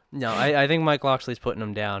 Yeah. No, I think Mike Locksley's putting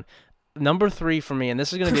them down. Number 3 for me, and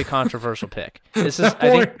this is going to be a controversial pick. This is,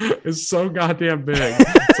 I think, is so goddamn big.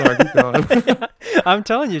 Sorry, keep going. I'm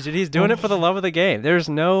telling you, dude, he's doing it for the love of the game. There's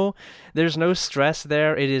no stress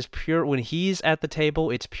there. It is pure. When he's at the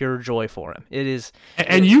table, it's pure joy for him. It is,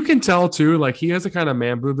 and you can tell too. Like, he has a kind of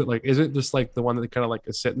man boob that like isn't just like the one that kind of like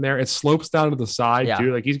is sitting there. It slopes down to the side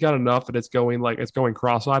too. Like, he's got enough that it's going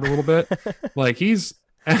cross-eyed a little bit. Like, he's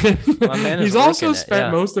also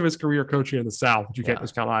spent most of his career coaching in the South, which you can't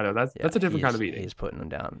discount either. That's a different kind of eating. He's putting them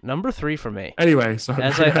down. Number 3 for me. Anyway, so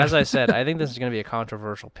as I said, I think this is going to be a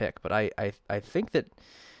controversial pick, but I think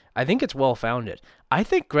it's well founded. I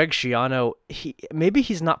think Greg Schiano, maybe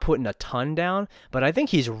he's not putting a ton down, but I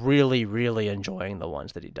think he's really, really enjoying the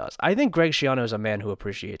ones that he does. I think Greg Schiano is a man who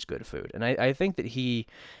appreciates good food, and I think that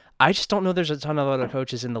I just don't know there's a ton of other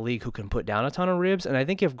coaches in the league who can put down a ton of ribs, and I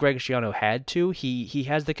think if Greg Schiano had to, he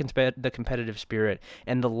has the competitive spirit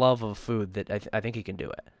and the love of food that I think he can do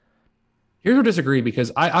it. Here's where I disagree,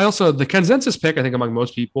 because I also, the consensus pick, I think among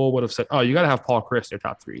most people would have said, oh, you got to have Paul Chryst in your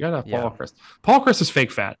top 3. You got to have Paul Chryst. Paul Chryst is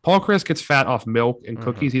fake fat. Paul Chryst gets fat off milk and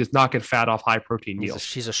cookies. He does not get fat off high protein meals.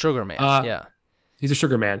 He's a sugar man. He's a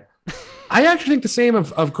sugar man. I actually think the same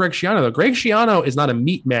of Greg Schiano, though. Greg Schiano is not a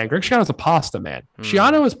meat man. Greg Schiano is a pasta man.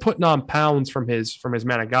 Schiano is putting on pounds from his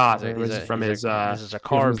manigot, This is a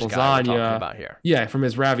carbs guy we're talking about here. Yeah, from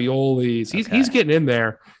his raviolis. He's getting in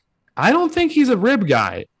there. I don't think he's a rib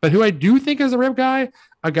guy, but who I do think is a rib guy,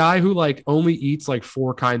 a guy who like only eats like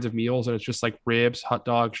 4 kinds of meals, and it's just like ribs, hot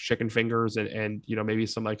dogs, chicken fingers, and maybe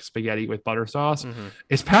some like spaghetti with butter sauce,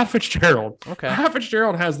 is Pat Fitzgerald. Okay. Pat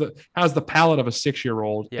Fitzgerald has the palate of a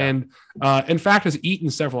 6-year-old, and in fact has eaten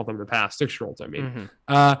several of them in the past. 6-year-olds, I mean.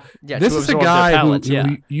 This is a guy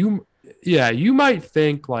who you might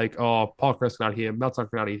think like, oh, Paul Chris cannot eat him, Meltzer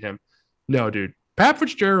cannot eat him. No, dude. Pat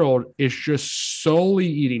Fitzgerald is just solely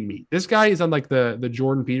eating meat. This guy is on like the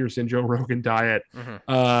Jordan Peterson, Joe Rogan diet.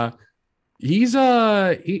 He has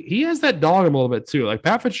that dog in him a little bit too. Like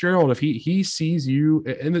Pat Fitzgerald, if he sees you,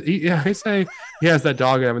 and I say he has that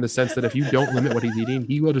dog in him in the sense that if you don't limit what he's eating,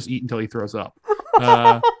 he will just eat until he throws up.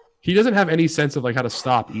 He doesn't have any sense of like how to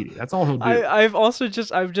stop eating. That's all he'll do.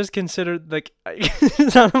 I've just considered like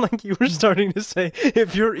it sounded like you were starting to say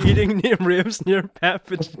if you're eating near ribs near Pat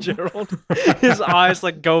Fitzgerald, his eyes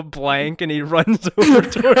like go blank and he runs over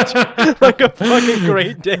towards you like a fucking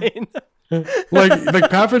Great Dane. like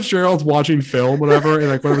Pat Fitzgerald's watching film, whatever, and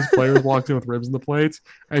like one of his players walks in with ribs in the plates,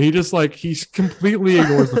 and he just like he completely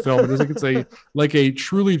ignores the film. And it's like a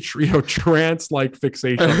truly trance like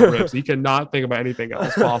fixation on the ribs. He cannot think about anything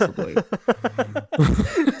else possibly.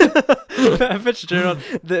 Pat Fitzgerald,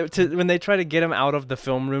 when they try to get him out of the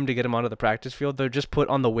film room to get him onto the practice field, they'll just put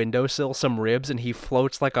on the windowsill some ribs, and he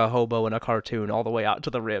floats like a hobo in a cartoon all the way out to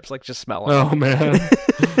the ribs, like just smelling. Oh man,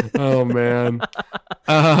 oh man.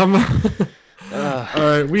 All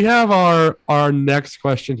right, we have our next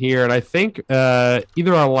question here, and I think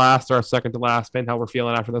either our last or our second to last, depending how we're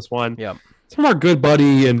feeling after this one. Yeah. It's from our good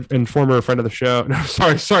buddy and former friend of the show. No,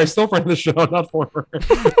 sorry, still friend of the show, not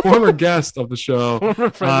former guest of the show,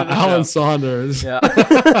 Alan Saunders. Yeah.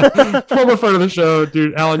 Former friend of the show,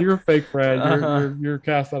 dude. Alan, you're a fake friend. You're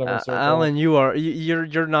cast out of our circle. Alan,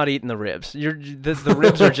 you're not eating the ribs. The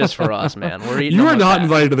ribs are just for us, man. We're eating. You are not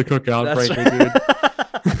invited to the cookout, frankly, dude.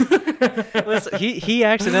 Listen, he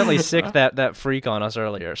accidentally sicked that freak on us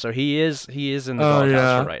earlier, so he is in the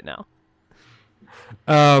doghouse right now.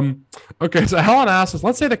 Okay, so Helen asks us,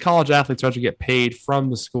 let's say the college athletes actually get paid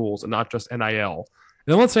from the schools and not just NIL. And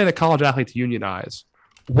then let's say the college athletes unionize.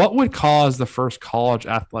 What would cause the first college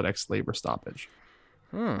athletics labor stoppage?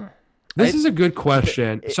 This is a good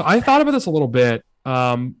question. So I thought about this a little bit.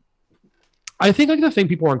 I think like the thing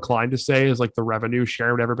people are inclined to say is like the revenue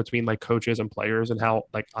share, whatever, between like coaches and players and how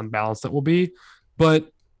like unbalanced it will be.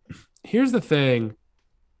 But here's the thing.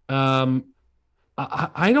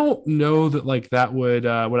 I don't know that like that would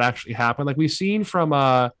actually happen. Like we've seen from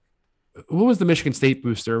what was the Michigan State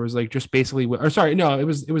booster? It was like just basically, it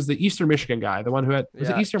was the Eastern Michigan guy, the one who had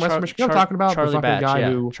it Eastern Western Michigan. I'm talking about Charlie the Batch,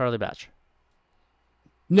 guy Charlie Batch.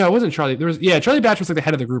 No, it wasn't Charlie. Charlie Batch was like the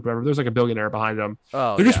head of the group. Whatever. There was like a billionaire behind him.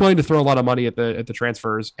 Oh, they're just willing to throw a lot of money at the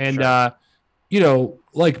transfers, and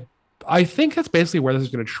like I think that's basically where this is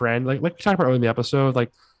going to trend. Like we talked about earlier in the episode,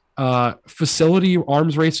 like. Facility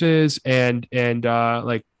arms races and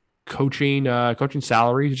like coaching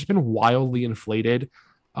salaries have just been wildly inflated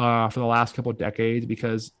for the last couple of decades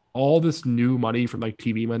because all this new money from like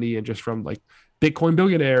TV money and just from like Bitcoin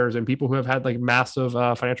billionaires and people who have had like massive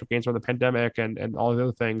financial gains from the pandemic and all the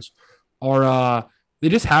other things are they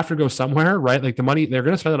just have to go somewhere, right? Like the money they're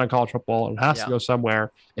going to spend it on college football and it has to go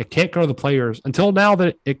somewhere. It can't go to the players until now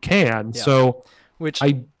that it can. Yeah. So which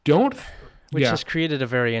has created a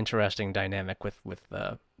very interesting dynamic with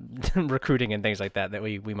recruiting and things like that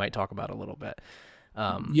we might talk about a little bit.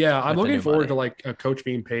 I'm looking forward to like a coach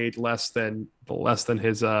being paid less than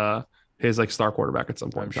his like star quarterback at some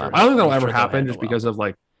point in time. I don't think that'll ever happen just because of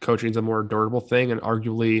like coaching is a more durable thing and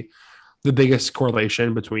arguably the biggest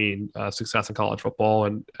correlation between success in college football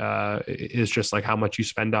and is just like how much you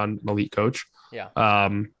spend on an elite coach. Yeah. I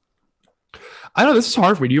don't know. This is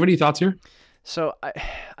hard for me. Do you have any thoughts here? So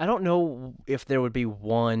I don't know if there would be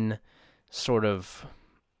one sort of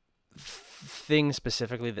thing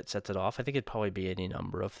specifically that sets it off. I think it'd probably be any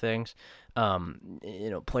number of things.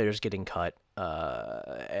 Players getting cut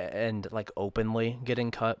and like openly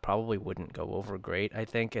getting cut probably wouldn't go over great, I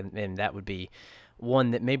think. And that would be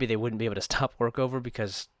one that maybe they wouldn't be able to stop work over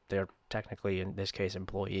because they're technically, in this case,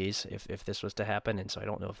 employees if this was to happen. And so I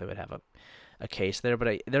don't know if they would have a case there,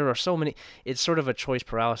 but there are so many, it's sort of a choice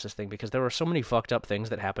paralysis thing because there are so many fucked up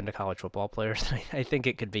things that happen to college football players. I think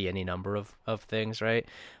it could be any number of things, right?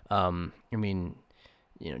 I mean,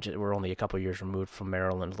 we're only a couple of years removed from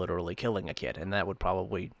Maryland literally killing a kid, and that would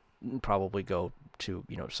probably go to,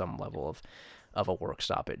 some level of a work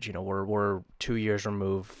stoppage. You know, we're 2 years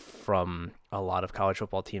removed from a lot of college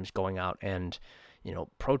football teams going out and, you know,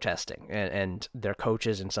 protesting, and their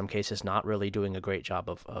coaches in some cases not really doing a great job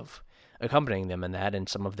of accompanying them in that, and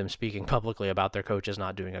some of them speaking publicly about their coaches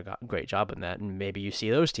not doing a great job in that, and maybe you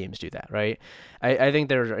see those teams do that, right? I think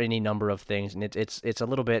there are any number of things, and it's a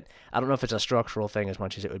little bit, I don't know if it's a structural thing as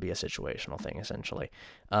much as it would be a situational thing, essentially.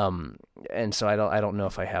 And so I don't know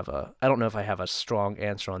if I have a strong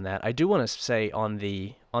answer on that. I do want to say on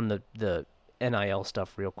the NIL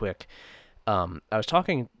stuff real quick. I was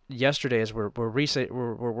talking yesterday as we're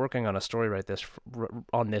working on a story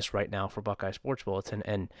on this right now for Buckeye Sports Bulletin,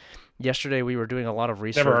 and yesterday we were doing a lot of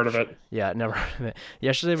research. Never heard of it. Yeah, never heard of it.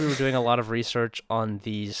 Yesterday we were doing a lot of research on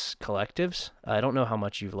these collectives. I don't know how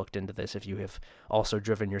much you've looked into this, if you have also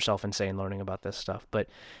driven yourself insane learning about this stuff, but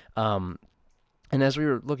and as we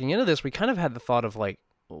were looking into this, we kind of had the thought of like,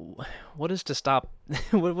 what is to stop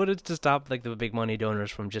what is to stop like the big money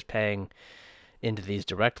donors from just paying into these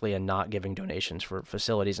directly and not giving donations for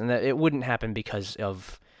facilities, and that it wouldn't happen because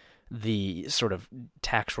of the sort of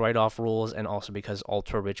tax write-off rules, and also because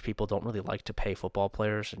ultra rich people don't really like to pay football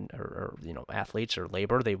players or you know, athletes or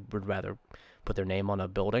labor. They would rather put their name on a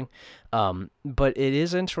building. But it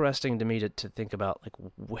is interesting to me to think about like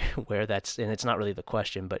where that's, and it's not really the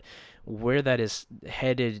question, but where that is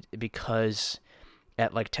headed, because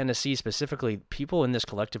at like Tennessee specifically, people in this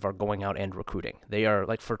collective are going out and recruiting. They are,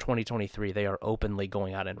 like, for 2023, they are openly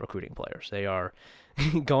going out and recruiting players. They are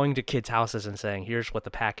going to kids' houses and saying, here's what the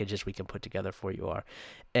packages we can put together for you are.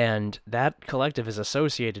 And that collective is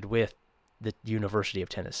associated with the University of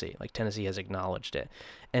Tennessee. Like, Tennessee has acknowledged it.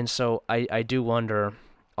 And so I do wonder,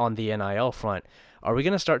 on the NIL front, are we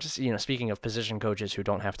going to start to see, you know, speaking of position coaches who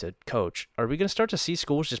don't have to coach, are we going to start to see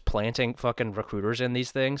schools just planting fucking recruiters in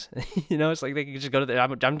these things? You know, it's like they can just go to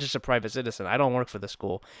I'm just a private citizen. I don't work for the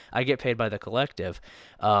school. I get paid by the collective.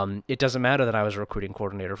 It doesn't matter that I was a recruiting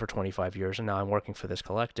coordinator for 25 years and now I'm working for this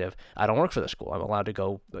collective. I don't work for the school. I'm allowed to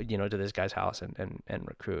go, you know, to this guy's house and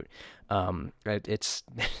recruit. It's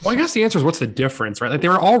well, I guess the answer is, what's the difference, right? Like, they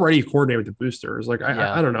were already coordinated with the boosters. Like,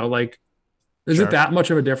 I don't know, like, is it that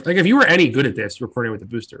much of a difference? Like, if you were any good at this, you're coordinating with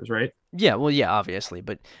the boosters, right? Yeah, well, yeah, obviously,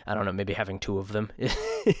 but I don't know, maybe having two of them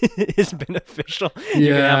is beneficial. You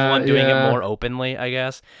can have one doing it more openly, I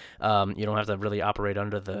guess. You don't have to really operate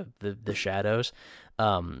under the shadows.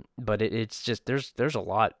 But it's just, there's a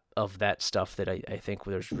lot of that stuff that I think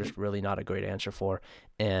there's just really not a great answer for,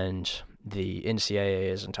 and the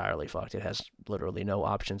NCAA is entirely fucked. It has literally no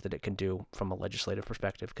options that it can do from a legislative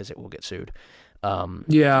perspective because it will get sued.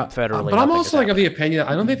 Federally, but I'm also like of the opinion,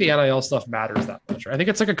 I don't think the NIL stuff matters that much. I think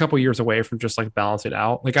it's like a couple years away from just like balancing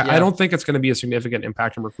out. Like, I don't think it's going to be a significant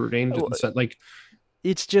impact in recruiting. Like,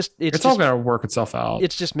 it's all got to work itself out.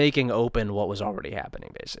 It's just making open what was already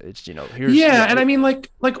happening, basically. It's, you know, here's and I mean, like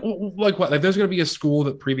what? Like, there's going to be a school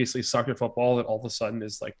that previously sucked at football that all of a sudden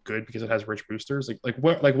is like good because it has rich boosters.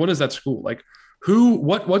 What is that school? Like,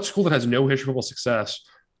 what school that has no history of football success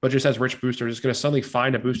but just has rich boosters is going to suddenly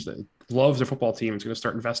find a booster that loves their football team? It's going to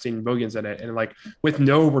start investing millions in it, and like with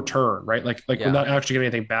no return, right? Like we're not actually getting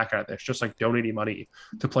anything back out of this, just like donating money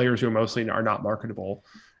to players who mostly are not marketable.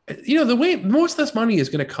 You know, the way most of this money is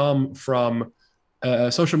going to come from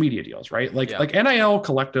social media deals, right? Like NIL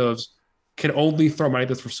collectives can only throw money at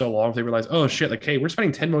this for so long if they realize, oh shit, like, hey, we're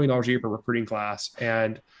spending $10 million a year per recruiting class,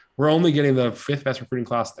 and we're only getting the 5th best recruiting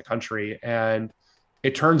class in the country. And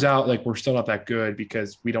it turns out like we're still not that good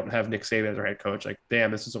because we don't have Nick Saban as our head coach. Like, damn,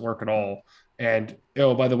 this doesn't work at all. And,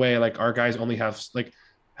 oh, by the way, like, our guys only have like,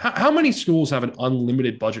 how many schools have an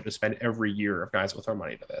unlimited budget to spend every year if guys will throw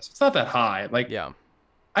money into this? It's not that high. Like,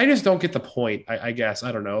 I just don't get the point. I guess,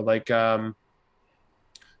 I don't know. Like,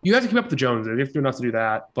 you have to keep up with the Joneses. You have to do enough to do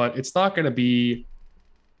that, but it's not going to be,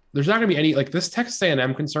 there's not going to be any, like, this Texas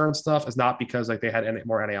A&M concern stuff is not because like they had any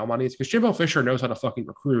more NIL money. It's because Jimbo Fisher knows how to fucking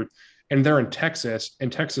recruit, and they're in Texas,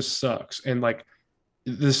 and Texas sucks. And like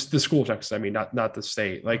the school of Texas, I mean, not the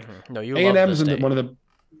state. Like, no, you A&M's love the state. One of the,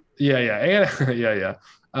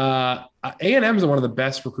 A&M is one of the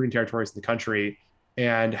best recruiting territories in the country,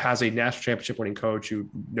 and has a national championship winning coach who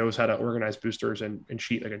knows how to organize boosters and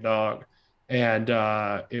cheat like a dog. And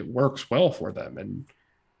it works well for them. And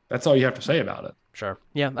that's all you have to say about it. Sure.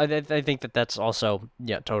 Yeah, I think that's also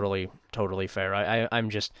totally fair.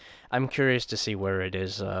 I'm curious to see where it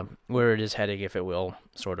is heading, if it will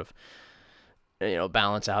sort of, you know,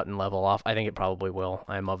 balance out and level off. I think it probably will.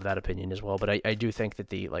 I'm of that opinion as well. But I do think that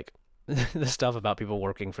the the stuff about people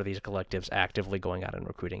working for these collectives actively going out and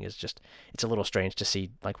recruiting is just, it's a little strange to see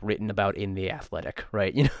like written about in The Athletic,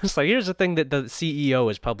 right? You know, it's like, here's the thing that the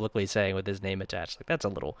CEO is publicly saying with his name attached. Like, that's a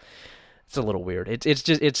little It's a little weird.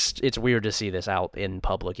 It's weird to see this out in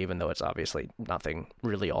public, even though it's obviously nothing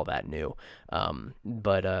really all that new.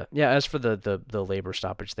 But yeah, as for the labor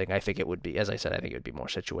stoppage thing, I think it would be, as I said, I think it would be more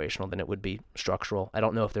situational than it would be structural. I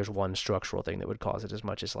don't know if there's one structural thing that would cause it as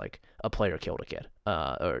much as like a player killed a kid,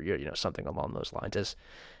 or something along those lines.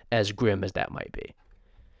 As grim as that might be.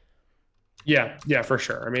 Yeah, for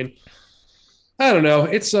sure. I mean, I don't know.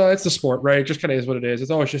 It's the sport, right? It just kind of is what it is. It's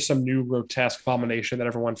always just some new grotesque abomination that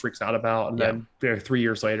everyone freaks out about, and then 3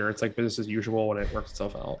 years later, it's like business as usual, and it works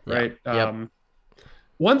itself out, right?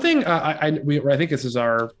 One thing I think this is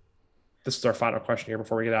our final question here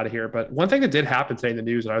before we get out of here. But one thing that did happen today in the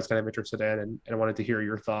news that I was kind of interested in, and I wanted to hear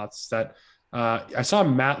your thoughts, that I saw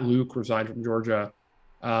Matt Luke resign from Georgia.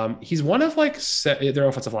 He's one of their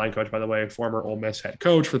offensive line coach, by the way, former Ole Miss head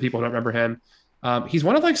coach. For the people who don't remember him. He's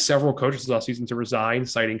one of several coaches last season to resign,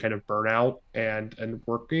 citing kind of burnout and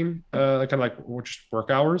working kind of like just work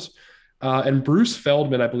hours. And Bruce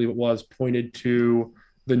Feldman, I believe it was, pointed to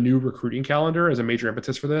the new recruiting calendar as a major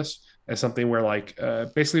impetus for this, as something where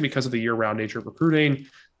basically because of the year-round nature of recruiting,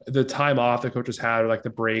 the time off the coaches had, or the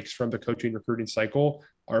breaks from the coaching recruiting cycle,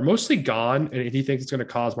 are mostly gone. And he thinks it's going to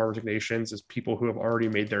cause more resignations, as people who have already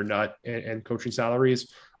made their nut and coaching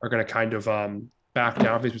salaries are going to kind of back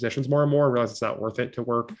down for these positions more and more, and realize it's not worth it to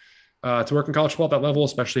work in college football at that level,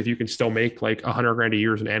 especially if you can still make $100,000 a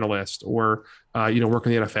year as an analyst, or work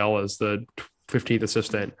in the NFL as the 15th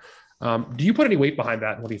assistant. Do you put any weight behind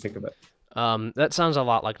that? What do you think of it? That sounds a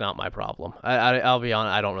lot like not my problem. I'll be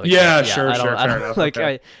honest, I don't really. Yeah, care. Sure. I don't enough.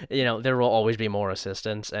 okay. There will always be more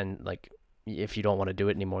assistants, and if you don't want to do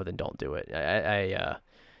it anymore, then don't do it.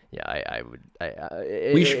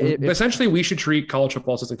 We should treat college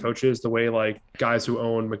football assistant coaches the way guys who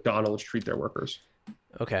own McDonald's treat their workers.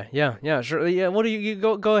 Okay. Yeah. Sure. Yeah. What do you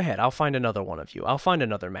go ahead? I'll find another one of you. I'll find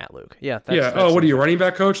another Matt Luke. Yeah. What are you, running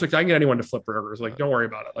back coach? I can get anyone to flip burgers. Don't worry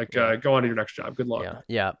about it. Go on to your next job. Good luck.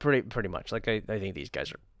 Yeah. Pretty much. I think these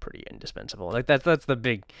guys are pretty indispensable. That's the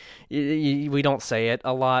big. We don't say it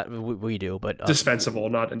a lot. We do, but dispensable,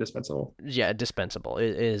 not indispensable. Yeah, dispensable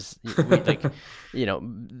is. The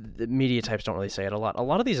media types don't really say it a lot. A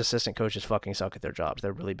lot of these assistant coaches fucking suck at their jobs.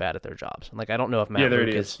 They're really bad at their jobs. I don't know if Matt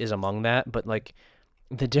Luke is among that, but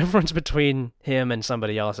the difference between him and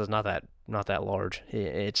somebody else is not that large.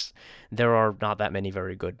 There are not that many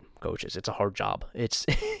very good coaches. It's a hard job. It's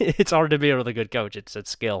hard to be a really good coach. It's a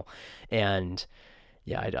skill, and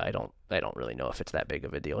I don't really know if it's that big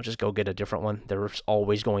of a deal. Just go get a different one. There's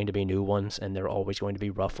always going to be new ones, and they're always going to be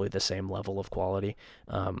roughly the same level of quality.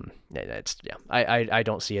 I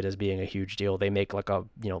don't see it as being a huge deal. They make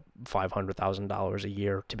 $500,000 a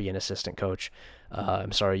year to be an assistant coach.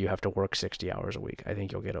 I'm sorry you have to work 60 hours a week. I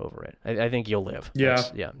think you'll get over it. I think you'll live. Yeah.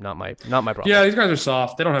 Not my problem. Yeah, these guys are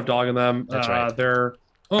soft. They don't have dog in them. That's right. They're,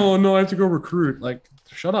 oh no, I have to go recruit.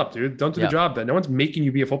 Shut up, dude. Don't do the job then. No one's making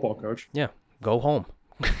you be a football coach. Yeah. Go home.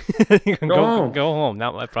 Go home.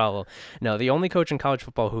 Not my problem. No, the only coach in college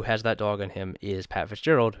football who has that dog in him is Pat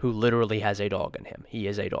Fitzgerald, who literally has a dog in him. He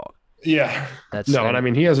is a dog. Yeah. And I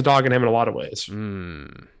mean, he has a dog in him in a lot of ways.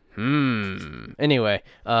 Anyway,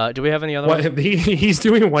 do we have any other ones? He's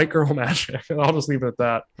doing white girl magic. I'll just leave it at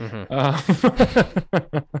that.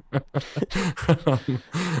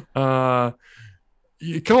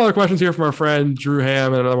 A couple other questions here from our friend Drew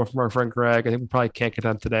Ham, and another one from our friend Greg. I think we probably can't get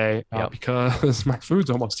them today because my food's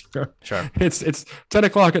almost here. Sure. It's 10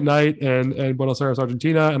 o'clock at night in Buenos Aires,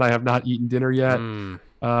 Argentina, and I have not eaten dinner yet. And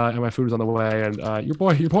my food is on the way, and your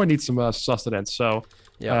boy needs some sustenance. So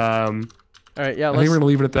all right, I think we're gonna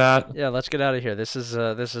leave it at that. Yeah, let's get out of here. This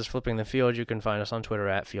is Flipping the Field. You can find us on Twitter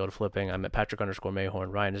at FieldFlipping. I'm at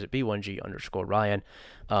Patrick_Mayhorn. Ryan is at B1G_Ryan.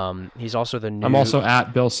 He's also the new. I'm also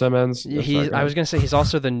at Bill Simmons. I was gonna say he's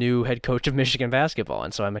also the new head coach of Michigan basketball,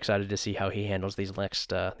 and so I'm excited to see how he handles these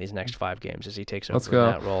next 5 games as he takes over in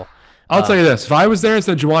that role. I'll tell you this: if I was there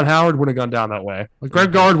instead of Juwan Howard, wouldn't have gone down that way.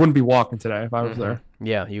 Greg Gard wouldn't be walking today if I was there.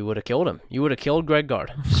 Yeah, you would have killed him. You would have killed Greg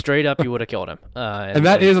Gard. Straight up, you would have killed him. And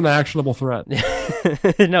that is an actionable threat.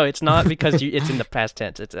 No, it's not, because it's in the past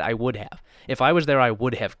tense. I would have. If I was there, I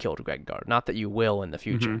would have killed Greg Gard. Not that you will in the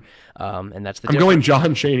future. And that's the I'm going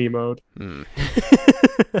John Chaney mode.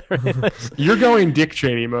 You're going Dick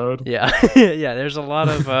Cheney mode. Yeah. Yeah, there's a lot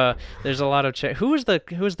of who was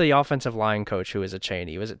the offensive line coach who was a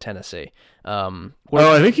Cheney? Was it Tennessee? I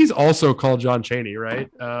think he's also called John Chaney, right?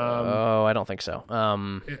 I don't think so.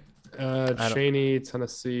 Chaney,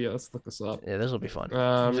 Tennessee. Let's look this up. Yeah, this will be fun.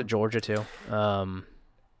 Was it Georgia too?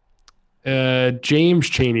 James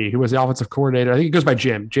Chaney, who was the offensive coordinator. I think he goes by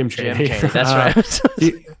Jim Jim Chaney. Chaney. That's right.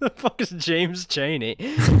 He, The fuck is James Chaney?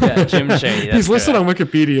 Yeah, Jim Chaney. That's he's listed correct. on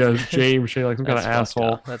Wikipedia as James Chaney, like some kind That's of fucked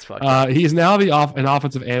asshole. up. That's fucked up. He's now an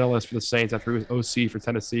offensive analyst for the Saints after he was OC for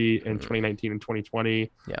Tennessee in 2019 and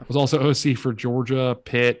 2020. Yeah. Was also OC for Georgia,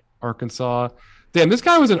 Pitt, Arkansas. Damn, this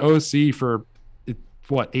guy was an OC for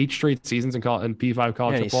what, 8 straight seasons in P5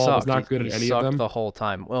 college Man, he football. sucked. Was not good He at any of sucked them. the whole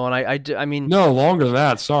time. Well, and I mean, No, longer than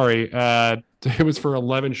that. Sorry. It was for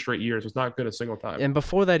 11 straight years. It was not good a single time. and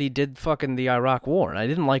before that, he did fucking the Iraq War, and I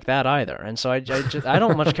didn't like that either. And so I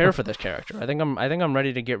don't much care for this character. I think I'm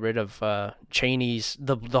ready to get rid of Cheney's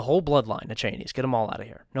the whole bloodline of Cheney's. Get them all out of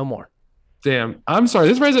here. No more. Damn. I'm sorry.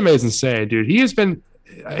 This resume is insane, dude. He has been.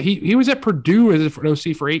 He was at Purdue as an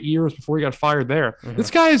OC for 8 years before he got fired there. Mhm.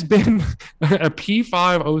 This guy has been a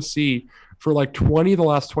P5 OC for like 20 of the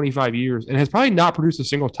last 25 years and has probably not produced a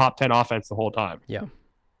single top 10 offense the whole time. Yeah.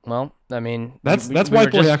 Well, I mean, That's we white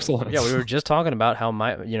were boy just- excellence. Yeah, we were just talking about how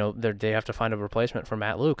they have to find a replacement for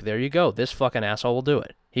Matt Luke. There you go. This fucking asshole will do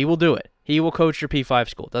it. He will do it. He will coach your P5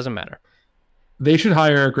 school. Doesn't matter. They should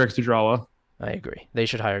hire Greg Studrawa. I agree. They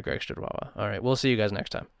should hire Greg Studrawa. All right, we'll see you guys next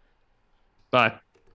time. Bye.